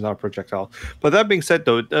because it's not a projectile. But that being said,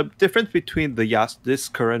 though, the difference between this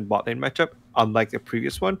current bot lane matchup, unlike the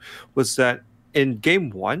previous one, was that in game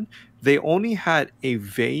 1 they only had a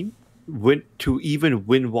Vayne to even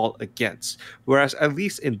win wall against, whereas at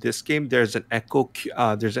least in this game there's an Echo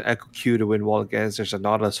Q to win wall against. There's a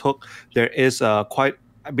Nautilus hook. There is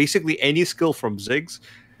basically any skill from Ziggs.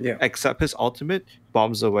 Except his ultimate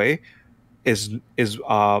bombs away is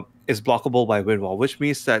blockable by Windwall, which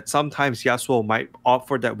means that sometimes Yasuo might opt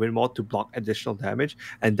for that Windwall to block additional damage,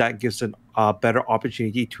 and that gives a better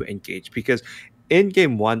opportunity to engage. Because in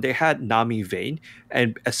game 1 they had Nami Vayne,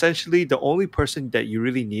 and essentially the only person that you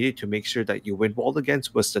really needed to make sure that you Windwalled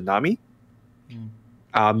against was the Nami.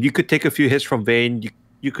 You could take a few hits from Vayne.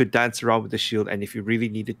 You could dance around with the shield, and if you really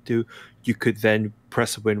needed to, you could then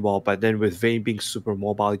press a wind wall. But then with Vayne being super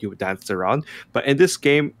mobile, you would dance around. But in this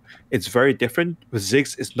game, it's very different. With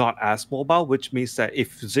Ziggs, it's not as mobile, which means that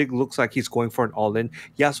if Ziggs looks like he's going for an all-in,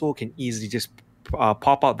 Yasuo can easily just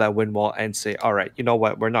pop out that wind wall and say, all right, you know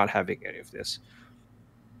what, we're not having any of this.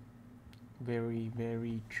 Very,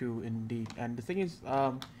 very true indeed. And the thing is,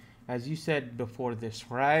 as you said before,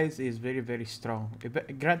 this Rise is very, very strong.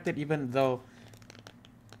 Granted, even though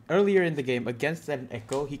earlier in the game against an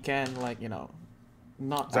Echo, he can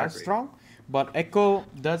not as strong, but Echo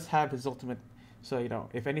does have his ultimate. So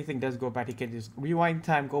if anything does go bad, he can just rewind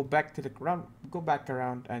time, go back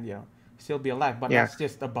around, and still be alive. But that's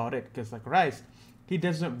just about it. Because Rise, he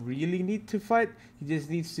doesn't really need to fight. He just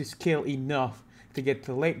needs to scale enough to get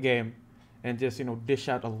to late game and just, you know, dish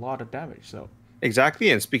out a lot of damage. So Exactly,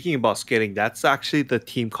 and speaking about scaling, that's actually the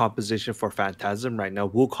team composition for Phantasm right now.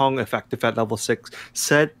 Wukong effective at level 6,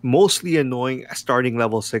 Set mostly annoying starting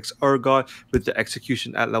level 6, Urgot with the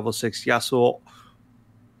execution at level 6, Yasuo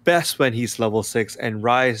best when he's level 6, and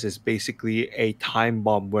Rise is basically a time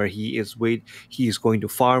bomb where he is going to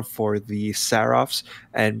farm for the Seraphs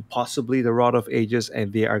and possibly the Rod of Ages,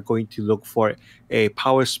 and they are going to look for a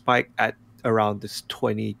power spike at around this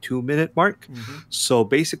 22-minute mark. So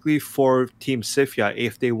basically for Team Xphia,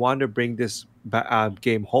 if they want to bring this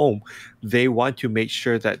game home, they want to make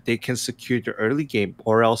sure that they can secure the early game,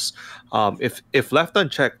 or else if left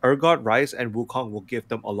unchecked, Urgot, Rise, and Wukong will give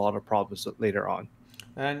them a lot of problems later on.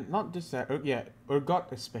 And not just that,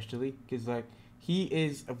 Urgot especially, because like he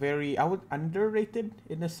is a very, I would underrated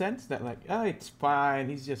in a sense that like, oh, it's fine,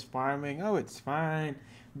 he's just farming, oh, it's fine,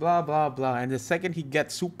 blah blah blah. And the second he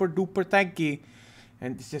gets super duper tanky,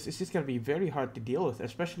 and it's just gonna be very hard to deal with,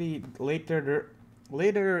 especially later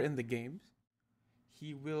in the games.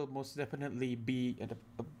 He will most definitely be a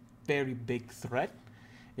very big threat,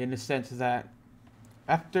 in the sense that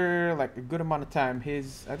after like a good amount of time,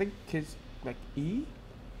 I think his like E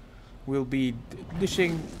will be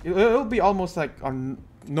dishing. It'll be almost like on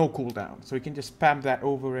no cooldown, so we can just spam that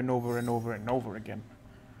over and over and over and over again,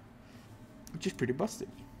 which is pretty busted.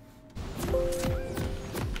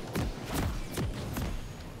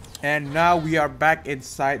 And now we are back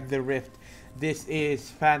inside the rift. This is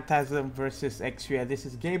Phantasm versus Xphia. This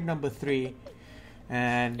is game number 3,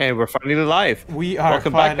 and we're finally live. We are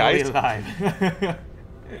Welcome finally back, guys. live.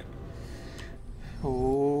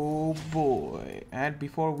 Oh boy. And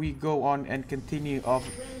before we go on and continue of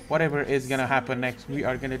whatever is gonna happen next, we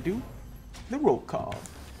are gonna do the roll call.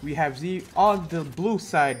 We have Z on the blue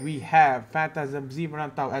side. We have Phantasm, Z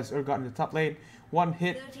Marantau as Urgot in the top lane, One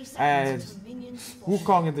Hit as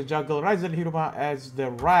Wukong in the jungle, Rise and Hiruma as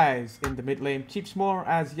the Rise in the mid lane, Cheapsmore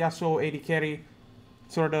as Yasuo AD carry,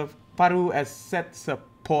 sort of, Paru as set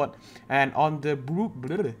support, and on the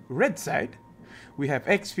red side, we have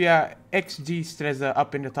Xphia, XG Streza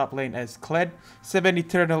up in the top lane as Kled, 7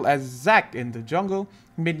 Eternal as Zac in the jungle,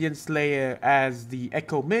 Minion Slayer as the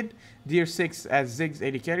Echo mid, Deer 6 as Ziggs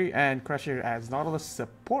AD carry, and Crusher as Nautilus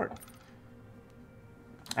support.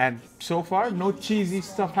 And so far, no cheesy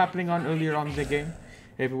stuff happening on earlier on in the game.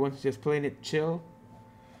 Everyone's just playing it chill.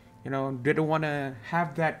 You know, didn't want to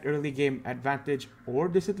have that early game advantage or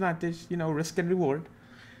disadvantage, you know, risk and reward.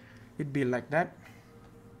 It'd be like that.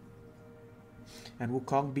 And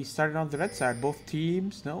Wukong be started on the red side. Both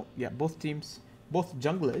junglers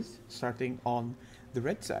starting on the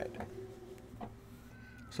red side.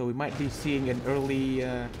 So we might be seeing an early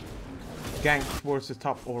gank towards the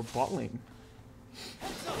top or bot lane.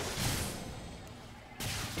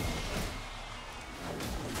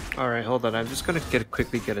 Alright, hold on. I'm just gonna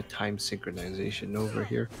quickly get a time synchronization over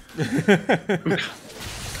here.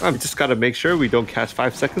 I've just gotta make sure we don't catch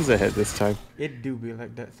 5 seconds ahead this time. It do be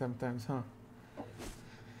like that sometimes, huh?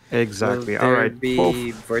 Exactly. Will there Alright.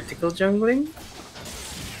 be vertical jungling?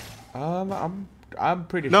 I'm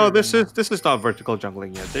pretty sure. No, this is not vertical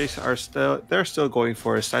jungling yet. They're still going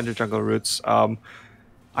for standard jungle routes.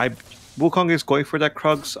 Wukong is going for that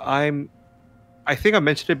Krugs. I think I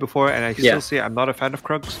mentioned it before, and I still say I'm not a fan of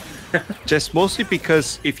Krugs. Just mostly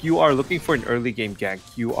because if you are looking for an early game gank,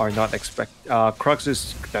 you are not Krugs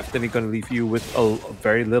is definitely going to leave you with a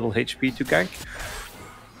very little HP to gank.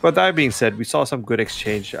 But that being said, we saw some good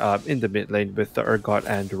exchange in the mid lane with the Urgot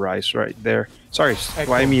and the Rise right there. Sorry,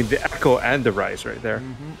 I mean the Echo and the Rise right there.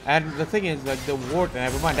 And the thing is, like the ward,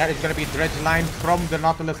 never mind, that is going to be Dredge line from the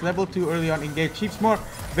Nautilus level 2 early on engage. Cheapsmore,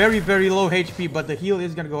 very, very low HP, but the heal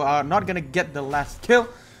is going to go out. Not going to get the last kill.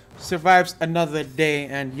 Survives another day,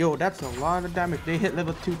 and yo, that's a lot of damage. They hit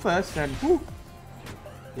level 2 first, and whoo.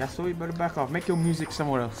 Yasuo, you better back off. Make your music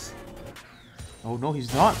somewhere else. Oh no,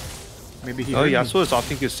 he's not. Maybe he. Oh, Yasuo is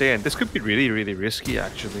opting to stay, and this could be really, really risky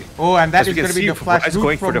actually. Oh, and that is going to be the flash Rise root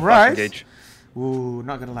going from for the Rise. flash engage. Ooh,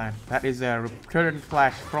 not gonna lie. That is a return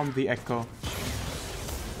flash from the Echo.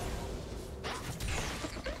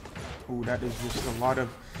 Ooh, that is just a lot of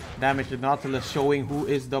damage to Nautilus, showing who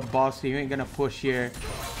is the boss. He ain't gonna push here,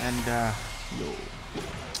 and yo,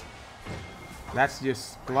 that's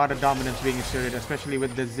just a lot of dominance being asserted, especially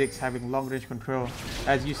with the Ziggs having long range control.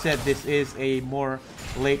 As you said, this is a more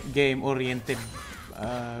late game oriented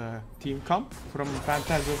team comp from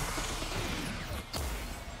Phantasm.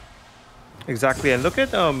 Exactly, and look at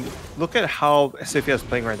how Xphia is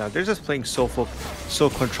playing right now. They're just playing so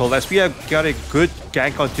controlled. As we have got a good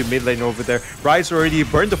gank onto mid lane over there. Rise already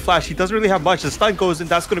burned the flash. He doesn't really have much. The stun goes in.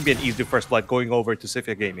 That's going to be an easy first blood going over to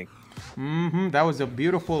Xphia Gaming. That was a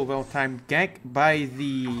beautiful, well-timed gank by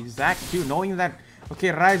the Zac too, knowing that, okay,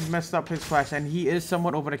 Rise messed up his flash and he is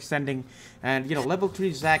somewhat overextending. And, you know, level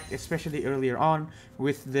 3 Zac, especially earlier on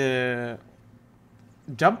with the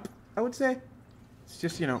jump, I would say, it's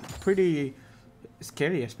just, you know, pretty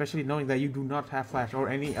scary, especially knowing that you do not have flash or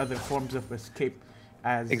any other forms of escape.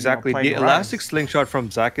 As exactly, you know, the elastic slingshot from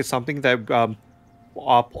Zac is something that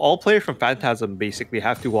all players from Phantasm basically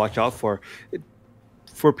have to watch out for.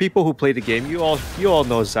 For people who play the game, you all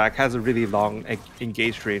know Zac has a really long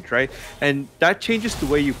engaged range, right? And that changes the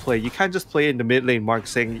way you play. You can't just play in the mid lane mark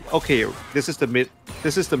saying, okay, this is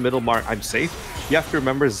the middle mark, I'm safe. You have to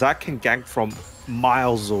remember Zac can gank from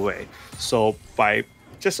miles away. So by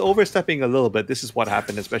just overstepping a little bit, this is what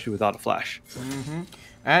happened, especially without a flash.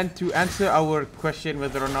 And to answer our question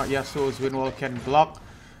whether or not Yasuo's wind wall can block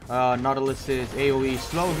Nautilus's AoE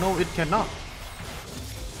slow, no, it cannot.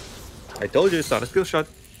 I told you it's not a skill shot.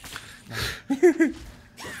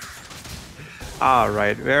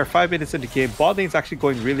 Alright, we're 5 minutes in the game. Bot lane's actually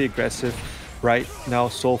going really aggressive right now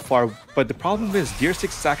so far. But the problem is Deer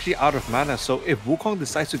 6 is actually out of mana. So if Wukong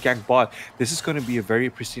decides to gank bot, this is going to be a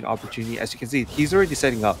very pristine opportunity. As you can see, he's already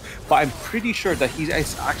setting up. But I'm pretty sure that he's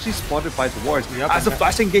actually spotted by the wards. Yep, as the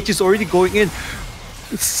flash engage is already going in.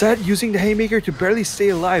 Set using the Haymaker to barely stay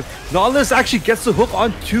alive. Nautilus actually gets the hook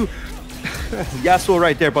onto Yasuo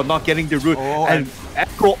right there, but not getting the root. And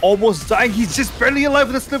Echo almost dying. He's just barely alive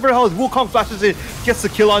with a sliver of health. Wukong flashes in, gets the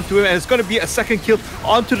kill onto him, and it's going to be a second kill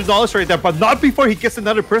onto the Nautilus right there, but not before he gets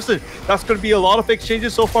another person. That's going to be a lot of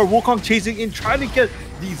exchanges so far. Wukong chasing in, trying to get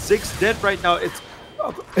the Ziggs dead right now.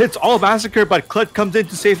 It's all massacre, but Kled comes in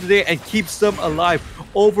to save the day and keeps them alive.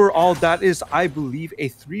 Overall, that is, I believe, a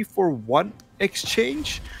 3-for-1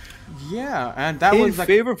 exchange. Yeah, and that in was like,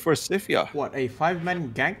 favor for Xphia. what, a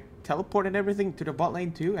 5-man gank, teleport and everything to the bot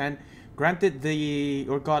lane too. And granted, the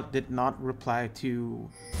Urgot did not reply to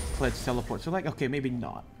Kled's teleport, so like, okay, maybe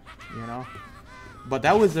not, you know. But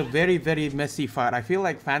that was a very, very messy fight. I feel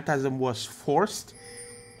like Phantasm was forced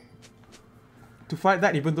to fight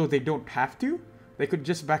that, even though they don't have to. They could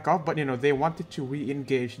just back off, but you know, they wanted to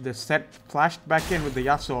re-engage. The set flashed back in with the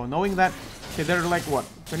Yasuo, knowing that, okay, they're like, what,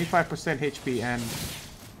 25% HP, and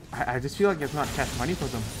I just feel like it's not cash money for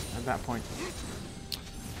them at that point.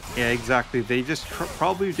 Yeah, exactly. They just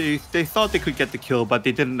probably they thought they could get the kill, but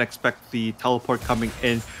they didn't expect the teleport coming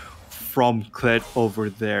in from Kled over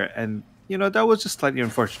there. And you know, that was just slightly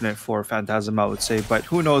unfortunate for Phantasm, I would say. But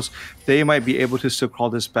who knows? They might be able to still crawl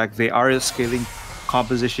this back. They are a scaling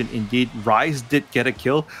composition indeed. Rise did get a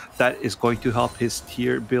kill. That is going to help his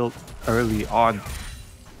tier build early on.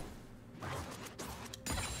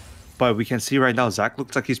 But we can see right now, Zac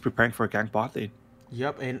looks like he's preparing for a gank bot lane.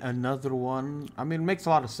 Yep, and another one. I mean, it makes a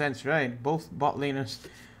lot of sense, right? Both bot laners,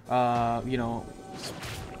 you know,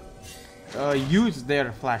 use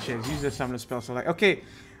their flashes, use their summon spells. So like, okay,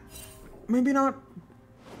 maybe not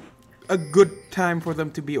a good time for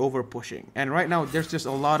them to be over pushing. And right now, there's just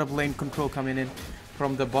a lot of lane control coming in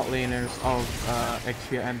from the bot laners of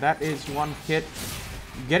Xphia, and that is one hit,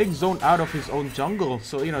 getting zoned out of his own jungle.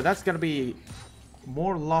 So you know, that's gonna be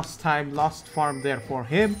more lost time, lost farm there for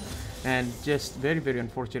him. And just very, very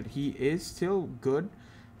unfortunate. He is still good.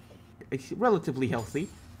 He's relatively healthy.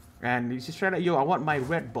 And he's just trying to, yo, I want my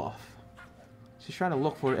red buff. She's trying to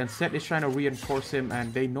look for it. And Set is trying to reinforce him.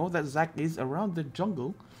 And they know that Zac is around the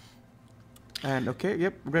jungle. And okay,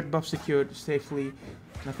 yep, red buff secured safely.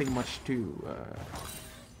 Nothing much to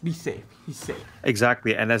be safe. He's safe.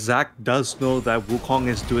 Exactly. And as Zac does know that Wukong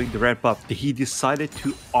is doing the red buff, he decided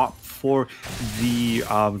to opt for the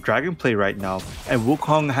dragon play right now. And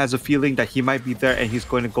Wukong has a feeling that he might be there and he's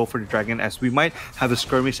going to go for the dragon, as we might have a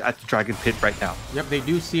skirmish at the dragon pit right now. Yep, they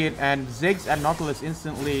do see it, and Ziggs and Nautilus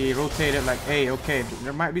instantly rotated like, hey, okay,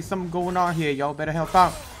 there might be something going on here, y'all better help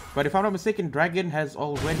out. But if I'm not mistaken, dragon has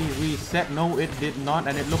already reset. No, it did not,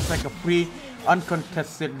 and it looks like a free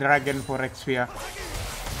uncontested dragon for Xphia.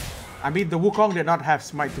 I mean, the Wukong did not have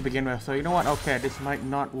smite to begin with, so you know what, okay, this might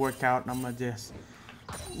not work out.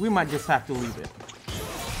 We might just have to leave it.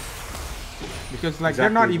 Because like, they're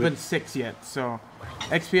not even 6 yet, so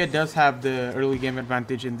Xphia does have the early game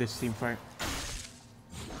advantage in this team fight.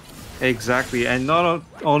 Exactly, and not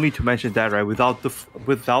only to mention that, right, without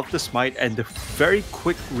the smite and the very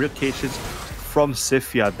quick rotations from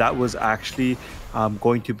Xphia, that was actually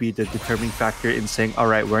going to be the determining factor in saying, all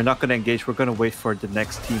right, we're not going to engage. We're going to wait for the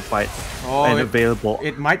next team fight available.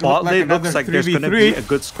 It might Bot look like lane another looks like 3v3. there's going to be a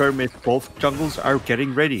good skirmish. Both jungles are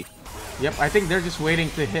getting ready. Yep, I think they're just waiting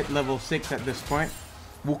to hit level 6 at this point.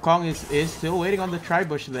 Wukong is still waiting on the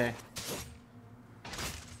tri-bush there.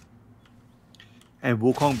 And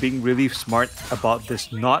Wukong being really smart about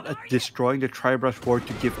this, not destroying the tri-brush ward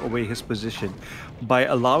to give away his position. By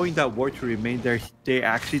allowing that ward to remain there, they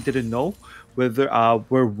actually didn't know whether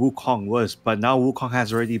where Wukong was. But now Wukong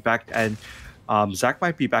has already backed, and Zac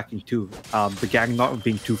might be backing too. The gang not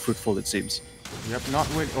being too fruitful, it seems. Yep, not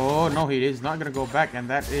with... Oh, no, he is not going to go back. And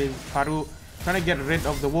that is Haru trying to get rid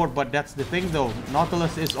of the ward. But that's the thing, though.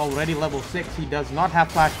 Nautilus is already level 6. He does not have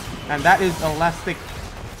flash. And that is Elastic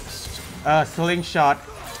slingshot.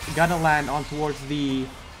 Gonna land on towards the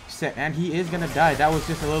set. And he is going to die. That was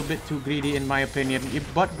just a little bit too greedy, in my opinion.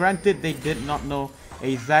 But granted, they did not know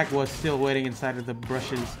Zac was still waiting inside of the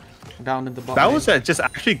brushes down in the bottom. That was just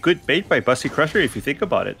actually good bait by Bussy Crusher, if you think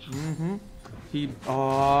about it.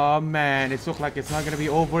 Oh man, it looks like it's not gonna be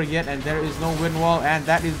over yet, and there is no wind wall, and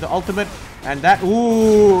that is the ultimate, and that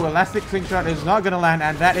elastic slingshot is not gonna land,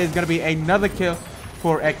 and that is gonna be another kill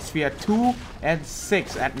for Xphia. 2 and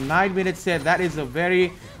 6 at 9 minutes in. That is a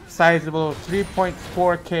very sizable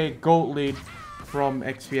 3.4k gold lead from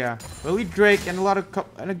Xphia. Willie Drake and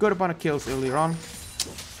a good amount of kills earlier on.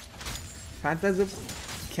 Phantasm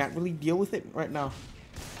can't really deal with it right now.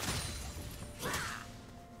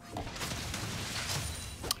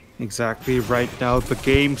 Exactly right now, the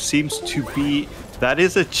game seems to be... That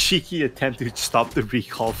is a cheeky attempt to stop the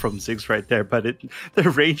recall from Ziggs right there, but the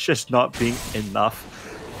range just not being enough.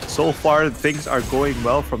 So far, things are going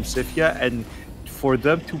well from Xphia, and for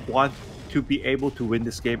them to want to be able to win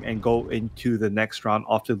this game and go into the next round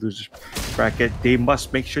of the loser's bracket, they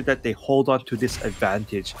must make sure that they hold on to this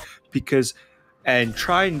advantage, and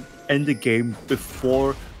try and end the game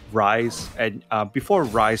before Rise before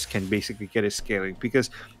Rise can basically get his scaling, because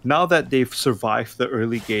now that they've survived the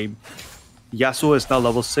early game, Yasuo is now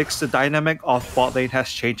level 6. The dynamic of bot lane has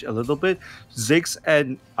changed a little bit. Ziggs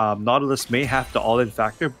and Nautilus may have the all-in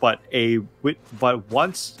factor, but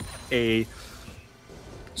once Yasuo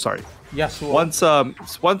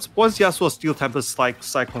Steel Tempest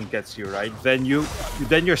Cyclone gets you, right, then you're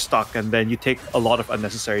stuck, and then you take a lot of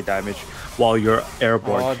unnecessary damage while you're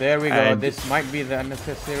airborne. Oh, there we go. This might be the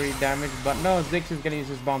unnecessary damage, but no, Ziggs is gonna use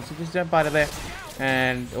his bomb, so just jump out of there.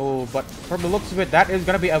 And but from the looks of it, that is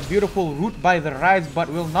gonna be a beautiful route by the Rise, but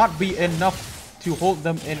will not be enough to hold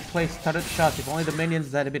them in place. Turret shots. If only the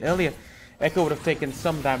minions that a bit earlier, Echo would have taken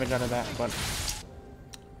some damage out of that, but.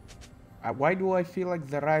 Why do I feel like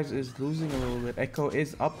the Rise is losing a little bit? Echo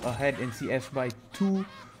is up ahead in CS by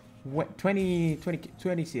 20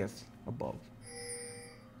 CS above.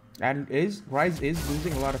 And Rise is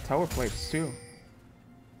losing a lot of tower plates too.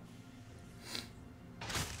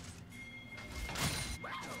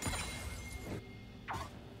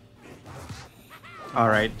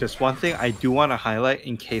 Alright, just one thing I do want to highlight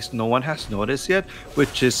in case no one has noticed yet,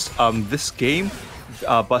 which is this game,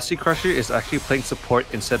 Bussy Crusher is actually playing support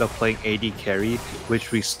instead of playing AD carry,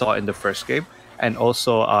 which we saw in the first game, and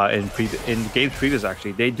also in games previous.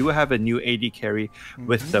 Actually, they do have a new AD carry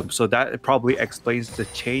with them, so that probably explains the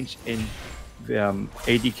change in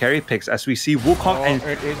AD carry picks. As we see Wukong, and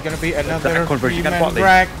it is gonna be another 3-man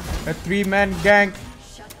drag, a 3-man gank.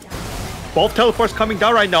 Both teleports coming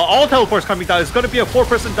down right now. All teleports coming down. It's going to be a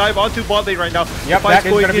 4-person dive onto bot lane right now. Yep, that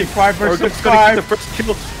is going to be 5 versus 5. Going to get the first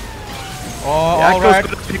kill. Oh, alright.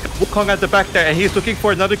 Going to pick up Wukong at the back there, and he's looking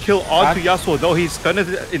for another kill onto Yasuo. No, he's going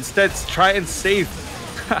to instead try and save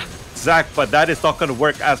Zac, but that is not going to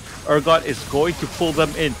work, as Urgot is going to pull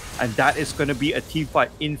them in, and that is going to be a team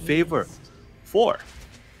fight in favor for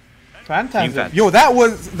Phantasm. Yo,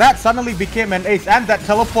 that suddenly became an ace, and that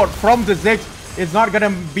teleport from the Ziggs is not gonna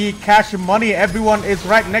be cash money. Everyone is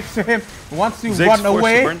right next to him, wants to Ziggs run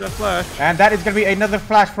away, and that is gonna be another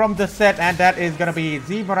flash from the set, and that is gonna be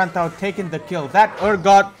Zmarantau taking the kill. That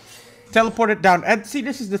Urgot teleported down, and see,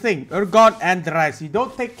 this is the thing, Urgot and the Rise, you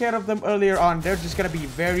don't take care of them earlier on, they're just gonna be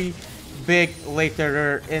very big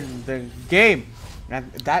later in the game, and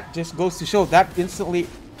that just goes to show that instantly.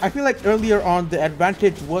 I feel like earlier on the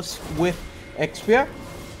advantage was with Xphia.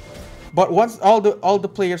 But once all the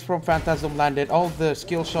players from Phantasm landed, all the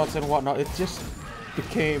skill shots and whatnot, it just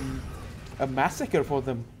became a massacre for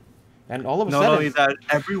them. And all of a Not sudden, only that,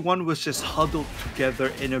 everyone was just huddled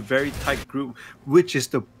together in a very tight group, which is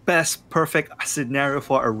the best, perfect scenario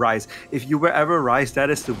for a Rise. If you were ever Rise, that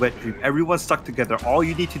is the wet dream. Everyone stuck together. All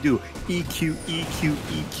you need to do, EQ, EQ,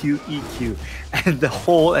 EQ, EQ, and the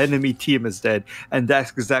whole enemy team is dead. And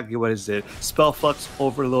that's exactly what it did. Spell Flux,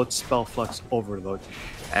 Overload, Spell Flux, Overload.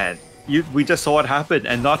 And we just saw what happened.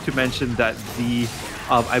 And not to mention that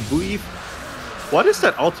I believe, what is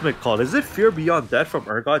that ultimate called? Is it Fear Beyond Death from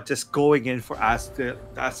Urgot just going in for as the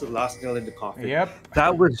last nail in the coffin? Yep.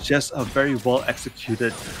 That was just a very well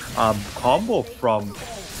executed combo from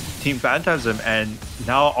Team Phantasm, and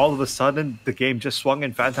now all of a sudden the game just swung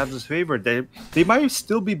in Phantasm's favor. They might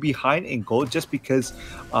still be behind in gold just because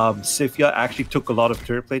Xphia actually took a lot of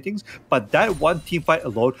turret platings, but that one team fight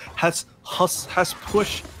alone has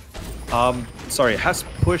pushed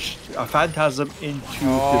Phantasm into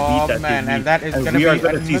the lead that they need. And that is gonna we are be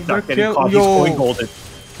gonna see another Stuck getting kill. caught. He's going golden.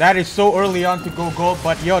 That is so early on to go gold,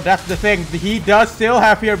 but yo, that's the thing. He does still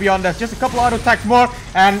have Fear Beyond Death. Just a couple auto attacks more,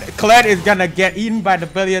 and Kled is gonna get eaten by the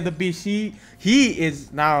belly of the beast. He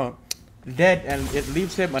is now dead, and it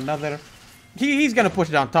leaves him another. He's gonna push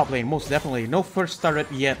down top lane, most definitely. No first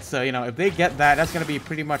turret yet, so you know, if they get that, that's gonna be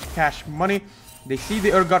pretty much cash money. They see the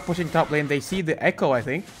Urgot pushing top lane. They see the Echo, I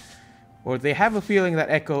think, or they have a feeling that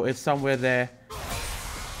Echo is somewhere there.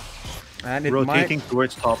 And it rotating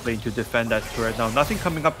towards top lane to defend that turret. Now, nothing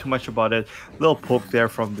coming up too much about it. Little poke there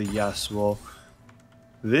from the Yasuo.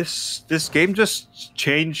 This game just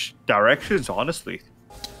changed directions, honestly.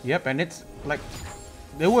 Yep, and it's like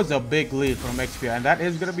there was a big lead from Xphia, and that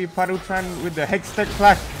is gonna be Parutran with the Hextech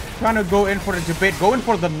Flash trying to go in for the debate, go in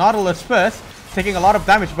for the Nautilus first, taking a lot of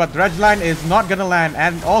damage, but Dredgeline is not gonna land,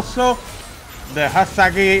 and also the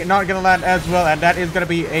Hasagi not gonna land as well, and that is gonna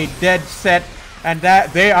be a dead set. And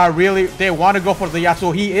that they want to go for the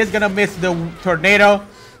Yasuo. He is gonna miss the tornado,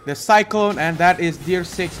 the cyclone, and that is Deer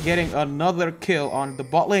 6 getting another kill on the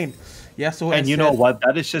bot lane. Yasuo, and you know what?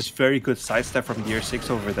 That is just very good sidestep from Deer 6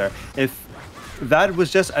 over there. If that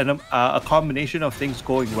was just a combination of things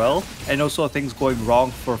going well and also things going wrong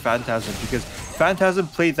for Phantasm, because Phantasm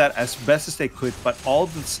played that as best as they could, but all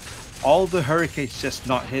the hurricanes just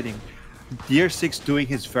not hitting. Deer 6 doing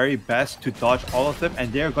his very best to dodge all of them,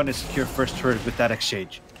 and they're going to secure first turret with that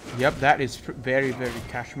exchange. Yep, that is very, very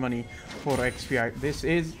cash money for Xphia. This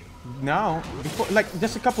is now, before, like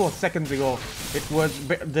just a couple of seconds ago, it was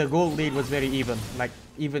the gold lead was very even, like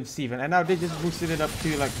even Steven, and now they just boosted it up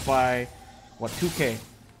to like by what 2k,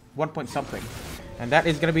 1 point something, and that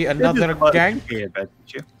is gonna be another gank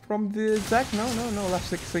from the Zac. No, last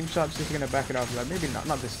 6 slingshots just gonna back it off. Like maybe not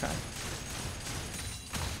this time.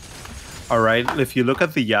 Alright, if you look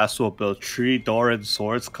at the Yasuo build, 3 Doran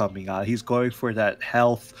swords coming out. He's going for that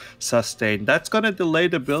health sustain. That's going to delay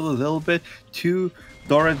the build a little bit. 2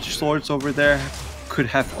 Doran swords over there could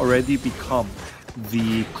have already become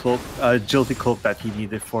the cloak, agility cloak that he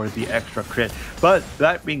needed for the extra crit. But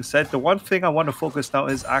that being said, the one thing I want to focus now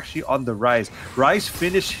is actually on the Rise. Rise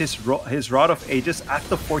finished his Rod of Ages at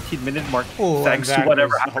the 14-minute mark, thanks to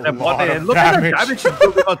whatever happened. And look at the damage he's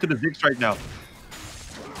building onto the Ziggs right now.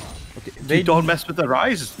 Okay, they don't mess with the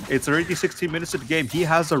Rise. It's already 16 minutes of the game. He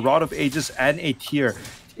has a Rod of Ages and a Tear.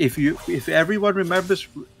 If everyone remembers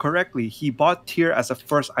correctly, he bought Tear as a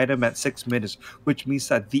first item at 6 minutes, which means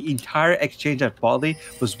that the entire exchange at Bali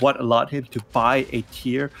was what allowed him to buy a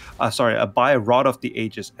buy a Rod of the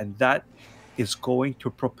Ages, and that is going to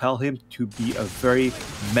propel him to be a very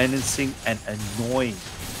menacing and annoying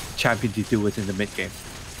champion to deal with in the mid game.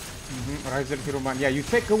 Rise and Hiruman. Yeah, you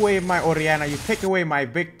take away my Orianna, you take away my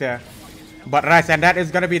Victor, but Rise, and that is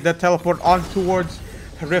gonna be the teleport on towards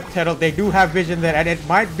Rift Herald. They do have vision there, and it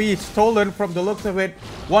might be stolen from the looks of it.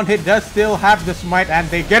 One hit does still have the smite, and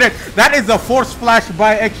they get it. That is a force flash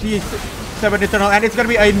by XG7 Eternal, and it's gonna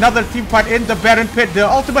be another team fight in the Baron Pit. The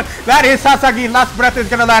ultimate, that is Sasagi. Last breath is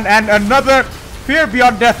gonna land, and another Fear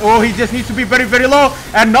Beyond Death. Oh, he just needs to be very, very low,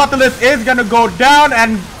 and Nautilus is gonna go down,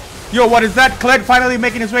 and yo, what is that? Kled finally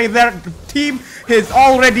making his way there. The team is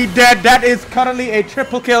already dead. That is currently a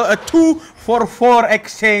triple kill, a 2-for-4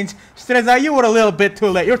 exchange. Streza, you were a little bit too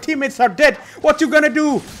late. Your teammates are dead. What you gonna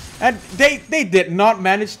do? And they did not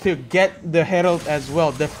manage to get the Herald as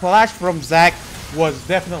well. The flash from Zac was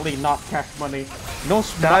definitely not cash money. No,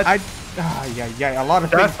 a lot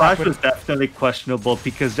of that things flash happened. was definitely questionable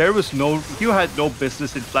because you had no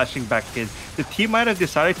business in flashing back in. The team might have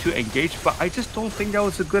decided to engage, but I just don't think that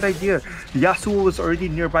was a good idea. Yasuo was already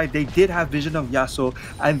nearby. They did have vision of Yasuo,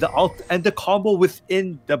 and the combo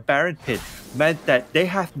within the Baron Pit meant that they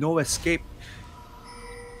have no escape.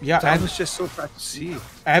 Yeah, That and was just so sad to see.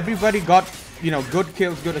 everybody got, you know, good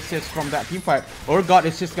kills, good assists from that team fight. Urgot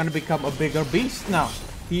is just gonna become a bigger beast now.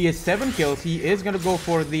 He is 7 kills. He is gonna go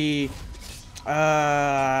for the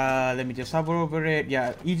let me just hover over it.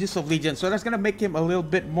 Yeah, Aegis of Legion. So that's gonna make him a little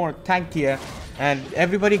bit more tankier. And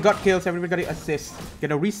everybody got kills, everybody got assists.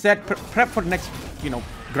 Gonna reset, prep for the next, you know,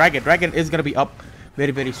 Dragon. Dragon is gonna be up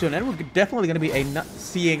very, very soon. And we're definitely gonna be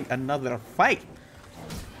seeing another fight.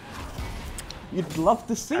 You'd love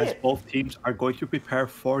to see As it. both teams are going to prepare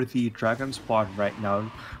for the dragon spawn right now.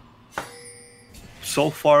 So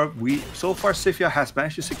far, Xphia has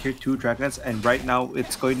managed to secure 2 dragons, and right now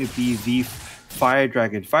it's going to be the fire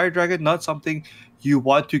dragon. Fire dragon, not something you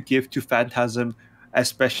want to give to Phantasm,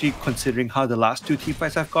 especially considering how the last 2 team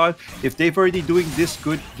fights have gone. If they've already doing this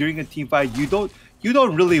good during a team fight, you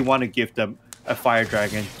don't really want to give them a fire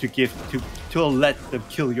dragon to let them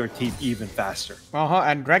kill your team even faster.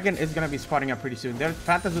 And Dragon is gonna be spawning up pretty soon. Their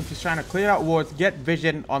Phantasm is trying to clear out wards, get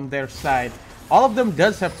vision on their side. All of them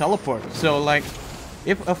does have teleport, so like,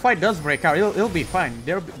 if a fight does break out, it'll be fine.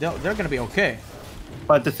 They're gonna be okay.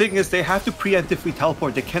 But the thing is, they have to preemptively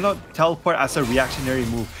teleport. They cannot teleport as a reactionary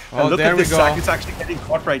move. Oh, and look there at we this go. Zac is actually getting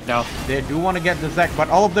caught right now. They do want to get the Zac, but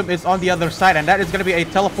all of them is on the other side, and that is gonna be a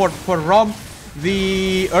teleport for Rom.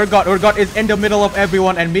 The Urgot is in the middle of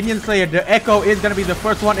everyone, and Minion Slayer, the Echo, is gonna be the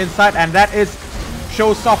first one inside, and that is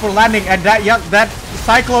showstopper landing, and that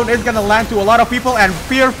Cyclone is gonna land to a lot of people, and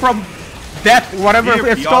Fear from Death, whatever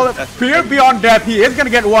it's called, Fear Beyond Death, he is gonna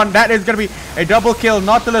get one. That is gonna be a double kill.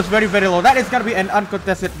 Nautilus very, very low. That is gonna be an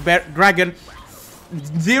uncontested Dragon.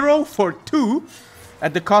 0 for 2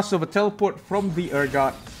 at the cost of a teleport from the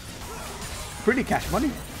Urgot. Pretty cash money.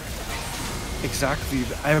 Exactly.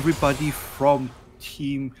 Everybody from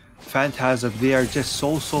Team Phantasm, they are just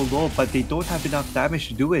so low, but they don't have enough damage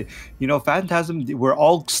to do it. You know, Phantasm, we're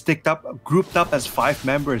all grouped up as 5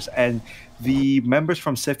 members, and the members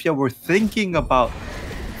from Xphia were thinking about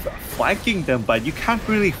flanking them, but you can't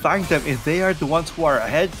really flank them if they are the ones who are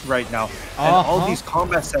ahead right now. And all these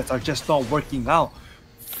combat sets are just not working out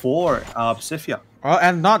for Xphia.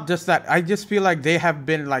 And not just that, I just feel like they have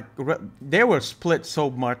been like, they were split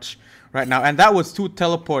so much right now, and that was 2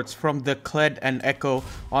 teleports from the Kled and Echo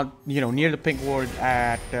on, you know, near the pink ward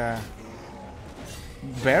at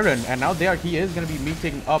Baron, and now he is going to be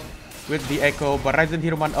meeting up with the Echo, but Ryzen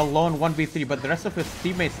Hiroman alone 1v3, but the rest of his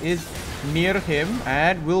teammates is near him.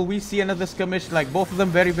 And will we see another skirmish? Like, both of them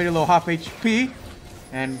very, very low, half HP,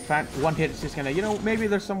 and one hit is just gonna, you know, maybe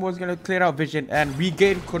there's someone's gonna clear out vision and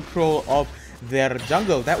regain control of their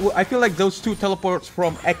jungle. I feel like those 2 teleports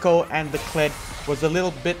from Echo and the Kled was a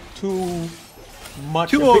little bit too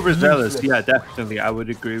much. Too overzealous. Yeah, definitely. I would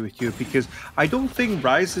agree with you, because I don't think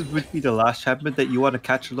Ryze would be the last champion that you want to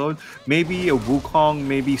catch alone. Maybe a Wukong,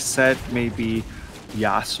 maybe Set, maybe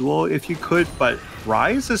Yasuo if you could, but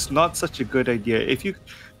Ryze is not such a good idea.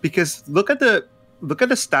 Because look at the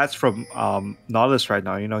stats from Nautilus right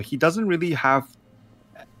now. You know, he doesn't really have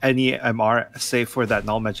any MR save for that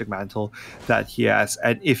null magic mantle that he has.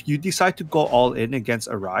 And if you decide to go all in against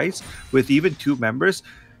a Ryze with even 2 members,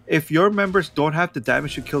 if your members don't have the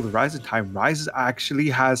damage to kill the Ryze in time, Ryze actually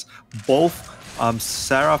has both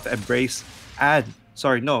Seraph Embrace and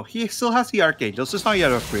he still has the Archangel, so it's not yet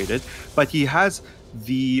upgraded, but he has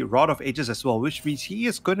the Rod of Ages as well, which means he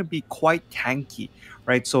is going to be quite tanky,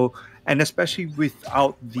 right? So, and especially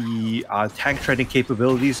without the tank treading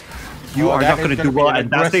capabilities, you are not going to do well. And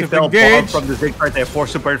that's they fell bomb from the Ziggurat, they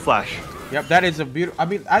forced a burn flash. Yep, that is a beautiful. I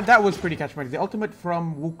mean, that was pretty catch money. The ultimate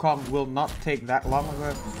from Wukong will not take that long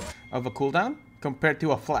of a cooldown compared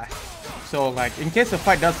to a flash. So, like, in case a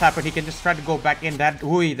fight does happen, he can just try to go back in.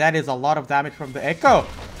 That is a lot of damage from the Echo.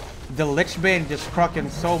 The Lichbane just crocking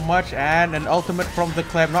so much, and an ultimate from the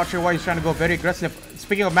Kled. Not sure why he's trying to go very aggressive.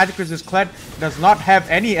 Speaking of magic resist, Kled does not have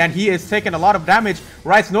any, and he is taking a lot of damage.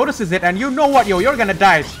 Ryze notices it, and you know what, yo, you're gonna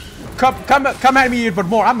die. Come at me even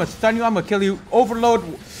more. I'm gonna stun you. I'm gonna kill you. Overload,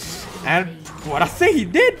 and what I say he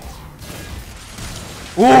did.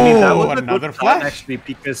 Ooh, I mean, that was another flash. Actually,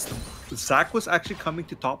 because Zac was actually coming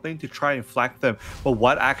to top lane to try and flank them, but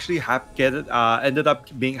what actually ended up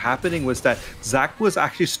happening was that Zac was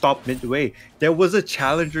actually stopped midway. There was a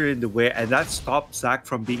challenger in the way, and that stopped Zac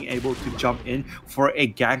from being able to jump in for a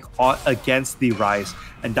gank against the Ryze,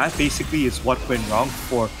 and that basically is what went wrong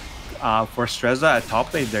for Streza at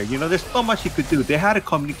top lane there. You know, there's not much he could do. They had a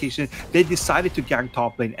communication. They decided to gank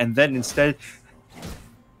top lane, and then instead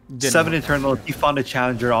 7 Eternal, he found a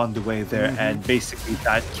challenger on the way there, and basically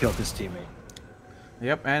that killed his teammate.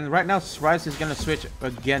 Yep, and right now Ryze is gonna switch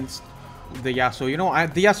against the Yasuo. You know,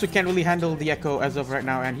 the Yasuo can't really handle the Echo as of right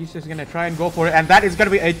now, and he's just gonna try and go for it. And that is gonna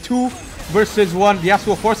be a 2 versus 1.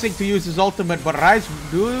 Yasuo forcing to use his ultimate, but Rise,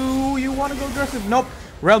 do you want to go aggressive? Nope.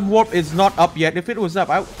 Realm Warp is not up yet. If it was up,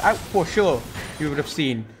 I for sure you would have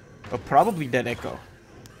seen a probably dead Echo.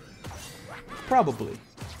 Probably.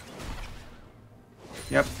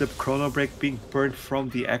 Yep, the Chrono Break being burned from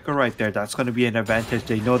the Echo right there, that's going to be an advantage.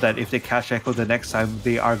 They know that if they catch Echo the next time,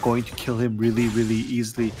 they are going to kill him really, really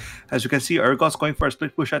easily. As you can see, Urgot's going for a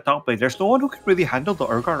split push at top lane. There's no one who can really handle the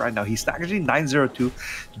Urgot right now. He's actually 902.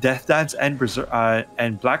 Death Dance and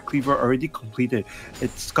Black Cleaver already completed.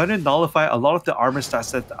 It's going to nullify a lot of the armor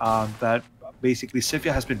stats that basically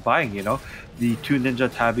Xphia has been buying, you know? The 2 Ninja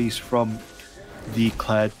Tabbies from the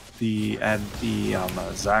Kled, and the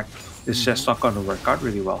Zac. It's just not going to work out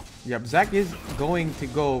really well. Yep, Zac is going to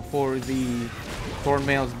go for the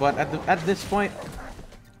Thornmails, but at this point,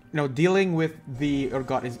 you know, dealing with the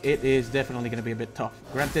Urgot is definitely going to be a bit tough.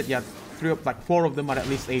 Granted, yeah, 4 of them are at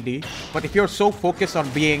least AD, but if you're so focused on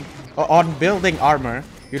building armor,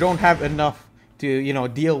 you don't have enough to, you know,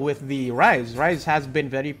 deal with the Rise. Rise has been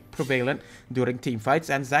very prevalent during team fights,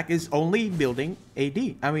 and Zac is only building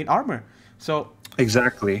armor. So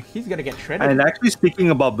exactly, he's gonna get shredded. And actually, speaking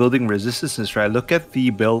about building resistances, right? Look at the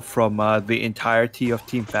build from the entirety of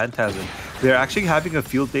Team Phantasm. They're actually having a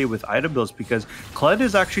field day with item builds because Kled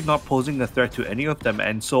is actually not posing a threat to any of them,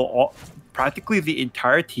 and so practically the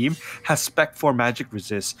entire team has spec 4 magic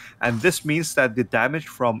resist, and this means that the damage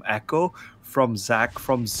from Echo, from Zac,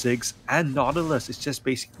 from Ziggs, and Nautilus is just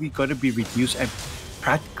basically going to be reduced and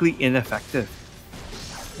practically ineffective.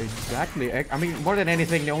 Exactly. I mean, more than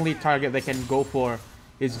anything, the only target they can go for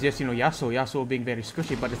is just, you know, Yasuo. Yasuo being very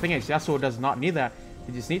squishy. But the thing is, Yasuo does not need that.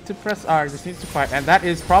 He just needs to press R, just needs to fight. And that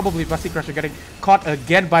is probably Busty Crusher getting caught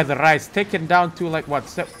again by the Rise. Taken down to, like, what,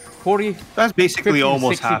 40? That's basically 50,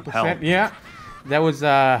 almost 60%. half health. Yeah. That was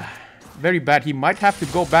very bad. He might have to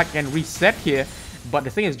go back and reset here. But the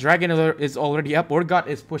thing is, Dragon is already up. Urgot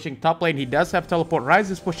is pushing top lane. He does have teleport. Rise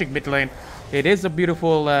is pushing mid lane. It is a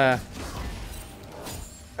beautiful...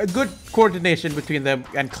 a good coordination between them,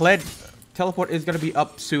 and Kled teleport is going to be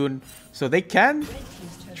up soon, so they can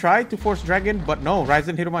try to force Dragon, but no,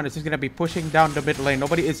 Ryzen Hiruman is just going to be pushing down the mid lane.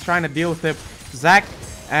 Nobody is trying to deal with him. Zac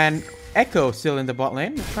and Echo still in the bot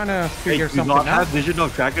lane, trying to figure something out. They do not have vision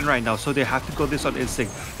of Dragon right now, so they have to go this on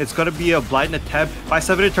instinct. It's going to be a blind attempt by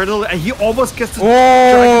 7 Eternal, and he almost gets the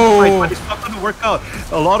Dragon fight, but it's not going to work out.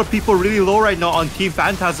 A lot of people really low right now on Team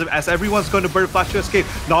Phantasm, as everyone's going to burn Flash to escape.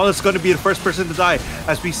 Nautilus is going to be the first person to die.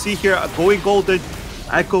 As we see here, going golden,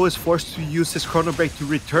 Echo is forced to use his Chrono Break to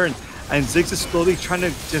return, and Ziggs is slowly trying to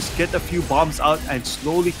just get a few bombs out and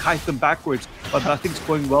slowly kite them backwards, but nothing's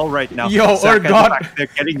going well right now. Yo, Urgot! They're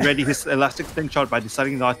getting ready his elastic slingshot by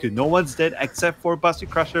deciding not to. No one's dead except for Busty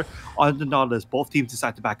Crusher on the Nautilus. Both teams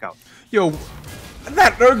decide to back out. Yo,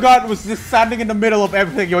 that Urgot was just standing in the middle of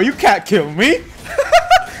everything. Yo, you can't kill me!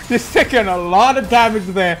 Just taking a lot of damage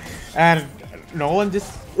there, and no one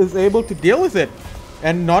just is able to deal with it.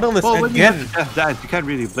 And Nautilus again. You can't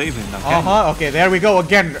really blame him now. Okay, there we go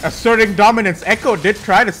again. Asserting dominance. Echo did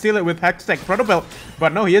try to steal it with Hextech Protobelt,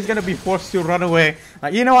 but no, he is going to be forced to run away.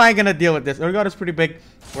 Like, you know, I ain't going to deal with this. Urgot is pretty big.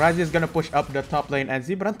 Razi is going to push up the top lane, and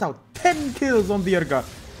Zibrantau 10 kills on the Urgot.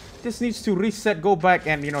 Just needs to reset, go back,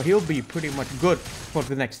 and, you know, he'll be pretty much good for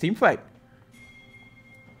the next team fight.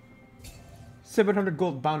 700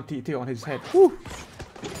 gold bounty on his head. Whew.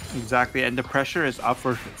 Exactly, and the pressure is up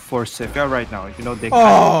for Xphia right now. You know, if they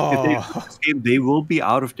lose this game, they will be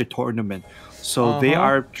out of the tournament. So they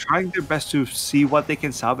are trying their best to see what they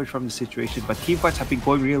can salvage from the situation. But team fights have been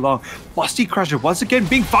going really long. Busty Crusher once again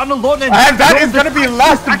being found alone, and that is going to be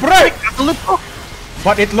last break.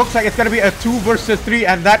 But it looks like it's going to be a 2 versus 3,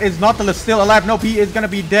 and that is Nautilus still alive. Nope, he is going to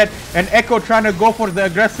be dead. And Echo trying to go for the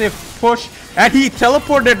aggressive push, and he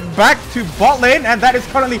teleported back to bot lane, and that is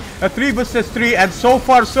currently a 3 versus 3, and so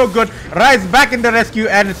far so good. Rise back in the rescue,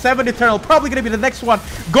 and 7 Eternal probably going to be the next one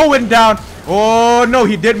going down. Oh no,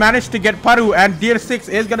 he did manage to get Paru, and Deer 6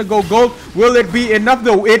 is going to go gold. Will it be enough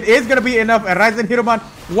though? It is going to be enough, and Ryzen Hiruman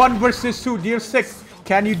 1 versus 2. Deer 6,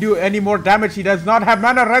 can you do any more damage? He does not have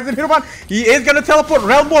mana. Ryzen Hiruman, he is going to teleport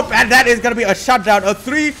Realm Warp, and that is going to be a shutdown. A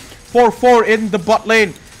 3-4-4 in the bot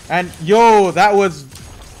lane. And yo, that was...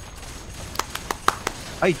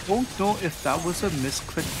 I don't know if that was a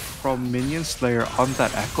misclick from Minion Slayer on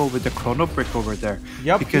that Echo with the Chrono Break over there.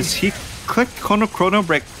 Yep. Because he clicked Chrono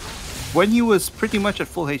Break when he was pretty much at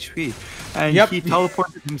full HP. And he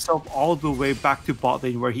teleported himself all the way back to bot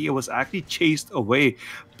lane, where he was actually chased away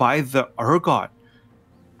by the Urgot.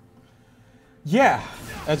 Yeah,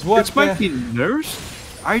 as what... This might be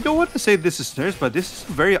nerfs. I don't want to say this is nerves, but this is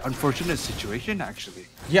a very unfortunate situation, actually.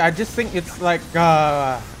 Yeah, I just think it's like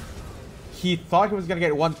he thought he was gonna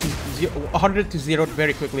get 100 to 0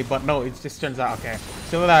 very quickly, but no, it just turns out okay,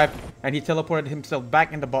 still alive, and he teleported himself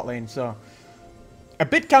back in the bot lane. So a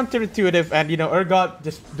bit counterintuitive, and you know, Urgot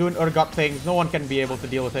just doing Urgot things. No one can be able to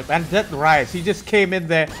deal with him. And that Rise, he just came in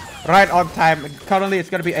there right on time. And currently, it's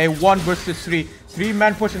gonna be a 1 versus 3.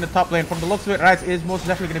 3-man push in the top lane. From the looks of it, Rise is most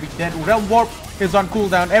definitely going to be dead. Realm Warp is on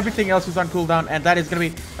cooldown. Everything else is on cooldown. And that is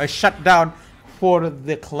going to be a shutdown for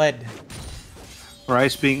the Kled.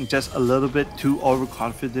 Rise being just a little bit too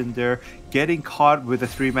overconfident there. Getting caught with a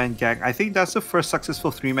 3-man gang. I think that's the first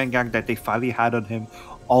successful 3-man gang that they finally had on him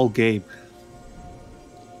all game.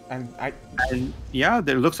 And yeah,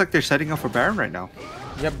 it looks like they're setting up for Baron right now.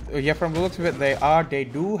 Yep, yeah, from the looks of it, they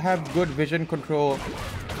do have good vision control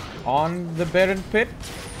on the Baron pit,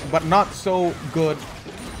 but not so good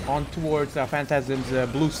on towards Phantasm's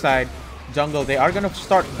blue side jungle. They are gonna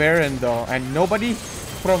start Baron though, and nobody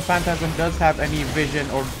from Phantasm does have any vision,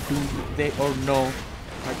 or do they or know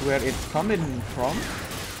like where it's coming from.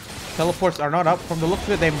 Teleports are not up. From the looks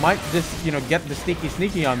of it, they might just, you know, get the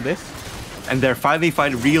sneaky on this. And they're finally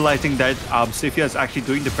realizing that Xphia is actually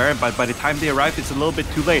doing the Baron, but by the time they arrive, it's a little bit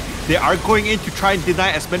too late. They are going in to try and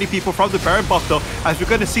deny as many people from the Baron buff, though, as we're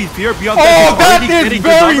going to see Fear Beyond. Oh, that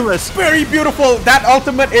is very beautiful. That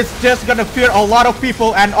ultimate is just going to fear a lot of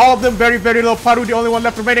people, and all of them very, very low. Paru, the only one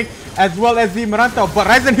left remaining, as well as the Maranta. But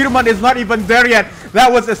Ryzen Hirman is not even there yet.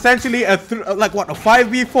 That was essentially a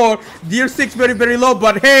 5v4. Gear 6 very, very low.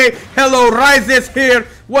 But hey, hello, Rise is here.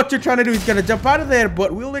 What you're trying to do is gonna jump out of there,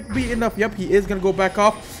 but will it be enough? Yep, he is gonna go back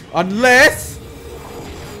off, unless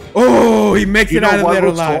oh, he makes it out of there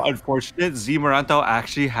alive. So unfortunate, Z Maranto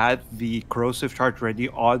actually had the corrosive charge ready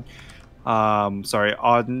on on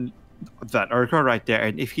that Urgot right there,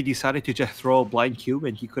 and if he decided to just throw a blind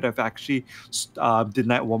human, he could have actually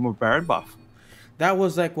denied one more Baron buff. That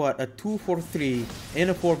was like what, a 2-4-3 in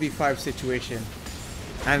a 4v5 situation.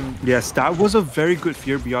 And yes, that was a very good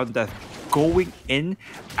Fear Beyond Death. Going in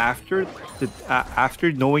after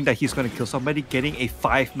knowing that he's going to kill somebody, getting a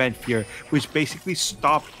 5-man fear, which basically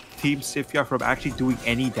stopped Team Xphia from actually doing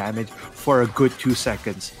any damage for a good 2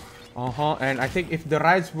 seconds. And I think if the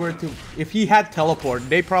Rise were to, if he had teleport,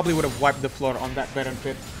 they probably would have wiped the floor on that Baron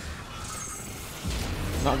pit.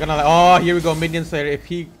 Not gonna lie. Oh, here we go, Minion Slayer. If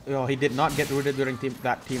he did not get rooted during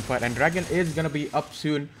that team fight, and Dragon is gonna be up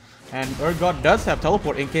soon. And Urgot does have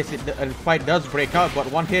teleport in case a fight does break out, but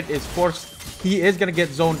one hit is forced. He is going to get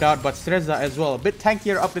zoned out, but Streza as well. A bit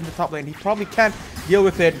tankier up in the top lane. He probably can't deal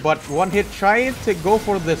with it, but one hit trying to go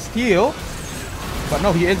for the steal. But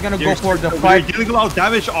no, he is going to go for the fight. They're dealing a lot of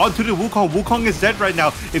damage onto the Wukong. Wukong is dead right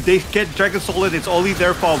now. If they get Dragon Soul in, it's only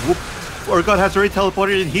their fault. Urgot has already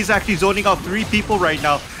teleported, and he's actually zoning out 3 people right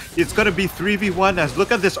now. It's going to be 3v1 as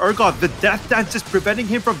look at this Urgot. The Death Dance is preventing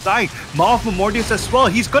him from dying. Maw of Memorius as well.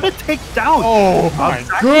 He's going to take down. Oh my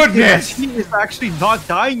goodness. He is actually not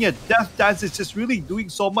dying yet. Death Dance is just really doing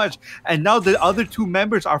so much. And now the other 2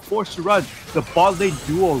 members are forced to run. The bot lane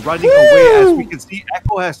duo running away. As we can see,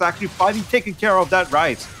 Echo has actually finally taken care of that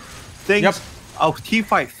Rise. Things of team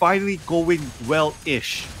fight finally going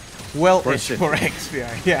well-ish. Well-ish for Xphia.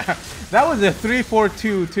 Yeah. That was a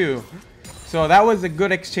 3-4-2 too. So that was a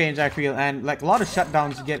good exchange, I feel, and like a lot of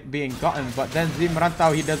shutdowns being gotten. But then Z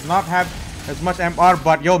Marantau, he does not have as much MR,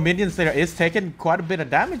 but yo, Minion Slayer is taking quite a bit of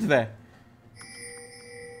damage there.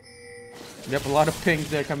 Yep, a lot of pings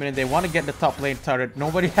there coming in. They want to get the top lane turret.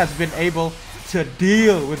 Nobody has been able to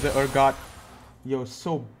deal with the Urgot. Yo,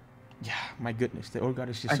 so yeah, my goodness, the Urgot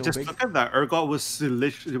is just so just big. Look at that. Urgot was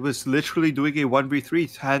literally doing a 1v3,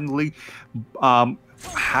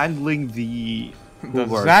 handling the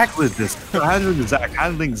Zac with this, handling the Zac,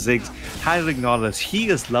 handling Ziggs, handling Nautilus. He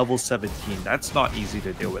is level 17. That's not easy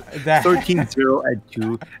to deal with. 13-0 and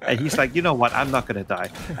 2, and he's like, you know what? I'm not gonna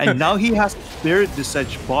die. And now he has Spirit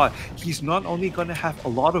Descent bot. He's not only gonna have a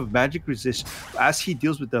lot of magic resist as he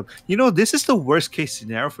deals with them. You know, this is the worst case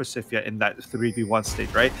scenario for Xphia in that 3v1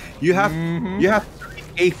 state, right? You have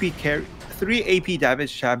 3 AP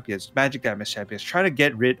damage champions, magic damage champions, trying to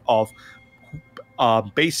get rid of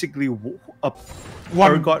basically one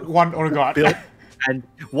Urgot built, and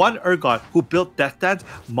one Urgot who built Death Dance,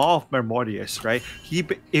 Maw of Memorius, right?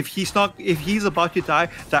 If he's about to die,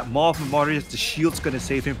 that Maw of Memorius, the shield's gonna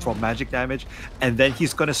save him from magic damage, and then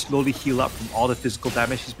he's gonna slowly heal up from all the physical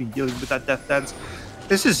damage he's been dealing with that Death Dance.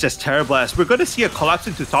 This is just terrible. As we're gonna see a collapse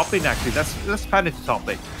into top lane. Actually, let's pan into top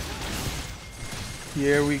lane.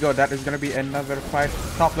 Here we go. That is going to be another fight.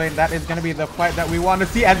 Top lane, that is going to be the fight that we want to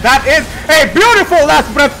see. And that is a beautiful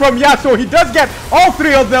last breath from Yasuo. He does get all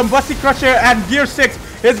 3 of them. Bussy Crusher and Gear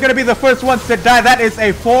 6 is going to be the first ones to die. That is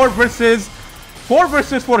a 4 versus 4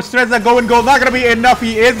 Streza. Go and go. Not going to be enough.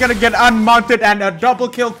 He is going to get unmounted, and a double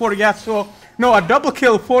kill for Yasuo. No, a double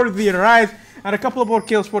kill for the Rise. And a couple of more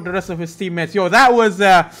kills for the rest of his teammates. Yo, that was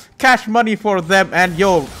cash money for them. And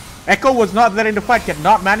yo, Echo was not there in the fight.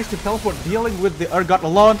 Cannot manage to teleport, dealing with the Urgot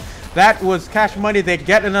alone. That was cash money. They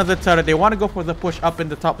get another turret. They want to go for the push up in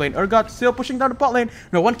the top lane. Urgot still pushing down the bot lane.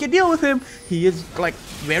 No one can deal with him. He is like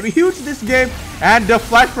very huge this game. And the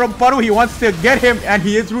flash from Paru, he wants to get him, and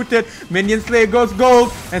he is rooted. Minion Slayer goes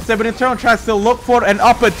gold, and 7 in turn tries to look for an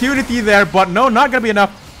opportunity there, but no, not gonna be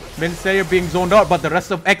enough. Minion Slayer being zoned out, but the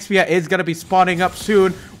rest of Xphia is gonna be spawning up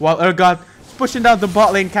soon, while Urgot pushing down the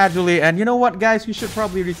bot lane casually. And you know what, guys, we should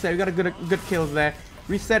probably reset. We got a good kills there.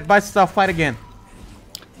 Reset, buy stuff, fight again.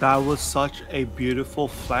 That was such a beautiful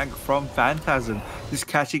flank from Phantasm, just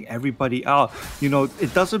catching everybody out. You know,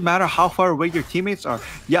 it doesn't matter how far away your teammates are.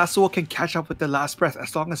 Yasuo can catch up with the last breath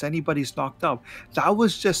as long as anybody's knocked up. That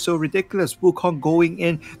was just so ridiculous. Wukong going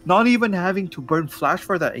in, not even having to burn flash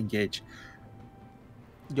for that engage.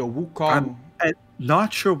 Yo, Wukong. I'm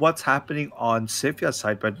not sure what's happening on Xphia's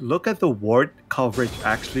side, but look at the ward coverage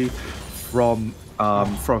actually from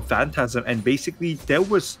Phantasm, and basically there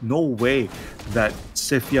was no way that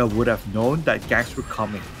Xphia would have known that ganks were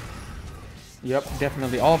coming. Yep,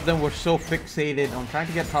 definitely. All of them were so fixated on trying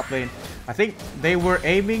to get top lane. I think they were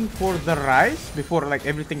aiming for the Rise before like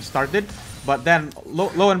everything started, but then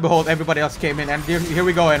lo and behold, everybody else came in, and here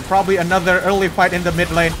we go, and probably another early fight in the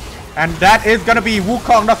mid lane. And that is going to be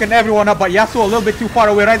Wukong knocking everyone up, but Yasuo a little bit too far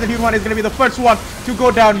away. Ryzen Human is going to be the first one to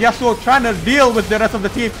go down. Yasuo trying to deal with the rest of the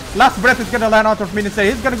team. Last breath is going to land on top of Minion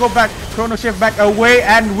Slayer. He's going to go back, Chrono Shift back away,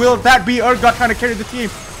 and will that be Urgot trying to carry the team?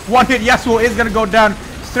 One hit, Yasuo is going to go down.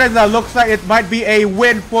 Streza looks like it might be a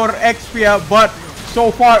win for Xphia, but so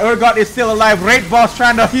far Urgot is still alive. Raid Boss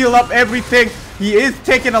trying to heal up everything. He is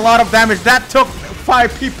taking a lot of damage. That took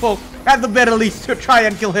 5 people at the very least to try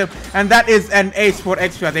and kill him, and that is an ace for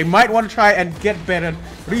Xphia. They might want to try and get Baron,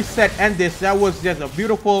 reset, and this. That was just a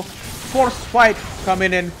beautiful force fight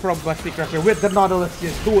coming in from Busty Crusher with the Nautilus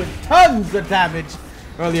just doing tons of damage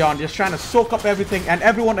early on, just trying to soak up everything, and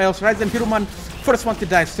everyone else. Ryzen Hiruman, first one to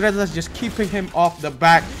die. Streza's just keeping him off the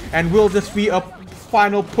back, and will this be a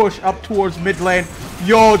final push up towards mid lane?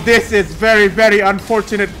 Yo, this is very, very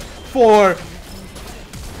unfortunate for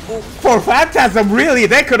Phantasm. Really,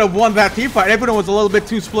 they could have won that team fight. Everyone was a little bit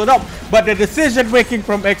too split up, but the decision making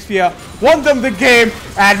from Xphia won them the game,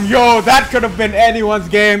 and yo, that could have been anyone's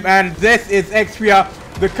game. And this is Xphia.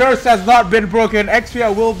 The curse has not been broken.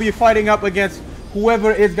 Xphia will be fighting up against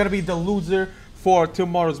whoever is going to be the loser for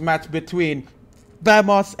tomorrow's match between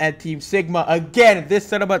Vamos and Team Sigma. Again, this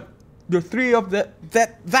set about the three of the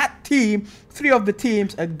three of the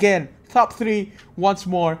teams again, top 3 once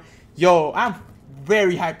more. Yo, I'm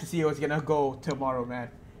very hyped to see how it's gonna go tomorrow, man.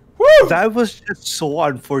 Woo! That was just so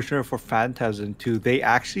unfortunate for Phantasm too. They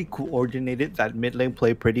actually coordinated that mid lane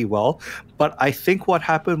play pretty well, but I think what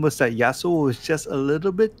happened was that Yasuo was just a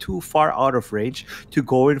little bit too far out of range to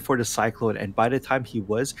go in for the Cyclone, and by the time he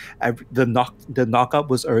was, the knockup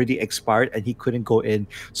was already expired and he couldn't go in.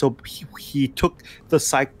 So he took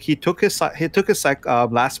his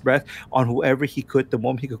last breath on whoever he could the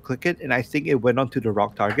moment he could click it, and I think it went on to the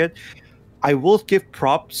wrong target. I will give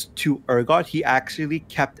props to Urgot. He actually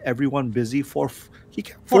kept everyone busy for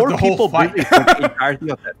 4 people busy for the entirety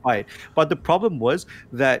of that fight. But the problem was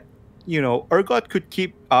that, you know, Urgot could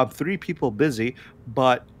keep 3 people busy,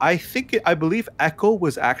 but I believe Echo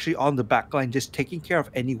was actually on the backline just taking care of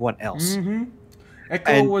anyone else.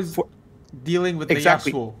 Echo was dealing with the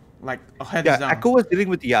Yasuo. Like, hands down. Echo was dealing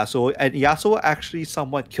with Yasuo, and Yasuo actually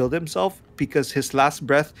somewhat killed himself because his last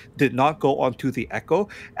breath did not go onto the Echo,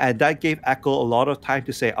 and that gave Echo a lot of time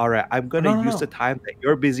to say, all right, I'm going to use the time that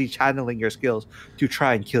you're busy channeling your skills to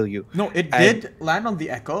try and kill you. No, it did land on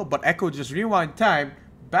the Echo, but Echo just rewind time,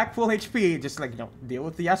 back full HP, just like, you know, deal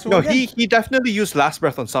with the Yasuo again. He definitely used last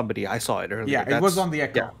breath on somebody. I saw it earlier. Yeah, it was on the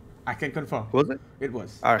Echo. Yeah. I can confirm. Was it? It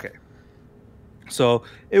was. Okay. So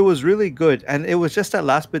it was really good, and it was just that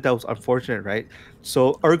last bit that was unfortunate, right?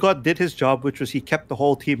 So Urgot did his job, which was he kept the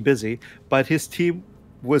whole team busy, but his team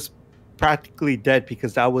was practically dead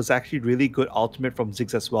because that was actually really good ultimate from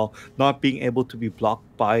Ziggs as well, not being able to be blocked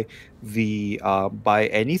by the by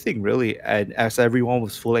anything really. And as everyone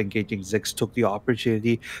was full engaging, Ziggs took the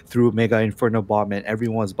opportunity through Mega Inferno Bomb, and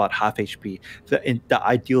everyone was about half HP. The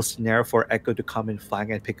ideal scenario for Echo to come in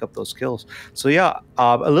flank and pick up those kills. So yeah,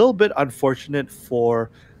 a little bit unfortunate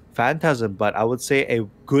for Phantasm, but I would say a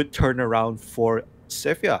good turnaround for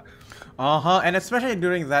Xphia. And especially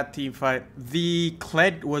during that team fight, the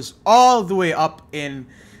Kled was all the way up in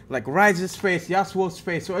like Ryze's face, Yasuo's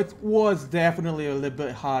face, so it was definitely a little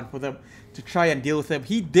bit hard for them to try and deal with him.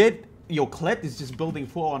 He did, Kled is just building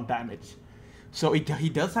full on damage. So he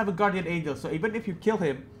does have a Guardian Angel, so even if you kill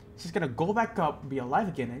him, he's just gonna go back up, be alive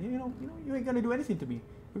again, and you ain't gonna do anything to me.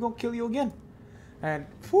 We're gonna kill you again. And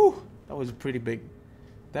whew, that was pretty big.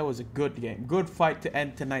 That was a good game. Good fight to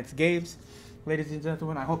end tonight's games. Ladies and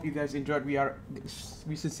gentlemen, I hope you guys enjoyed.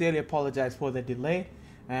 We sincerely apologize for the delay,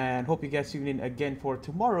 and hope you guys tune in again for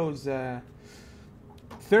tomorrow's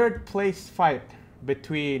third place fight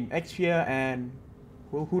between Xphia and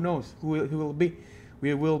who knows who will be.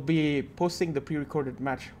 We will be posting the pre-recorded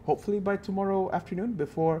match hopefully by tomorrow afternoon,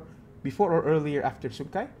 before or earlier after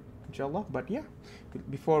Sunkai, inshallah. But yeah,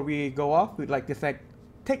 before we go off, we'd like to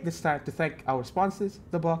take this time to thank our sponsors,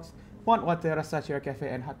 The Box, One Wate Rasa Share Cafe,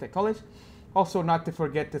 and Hot Tech College. Also, not to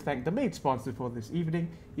forget to thank the main sponsor for this evening,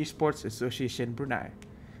 Esports Association Brunei.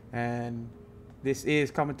 And this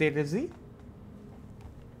is Commentator Z.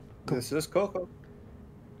 This is Coco.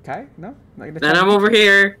 Kai? No? And I'm over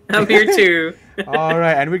here. I'm here too. All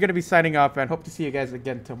right, and we're going to be signing off, and hope to see you guys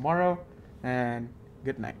again tomorrow. And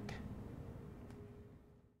good night.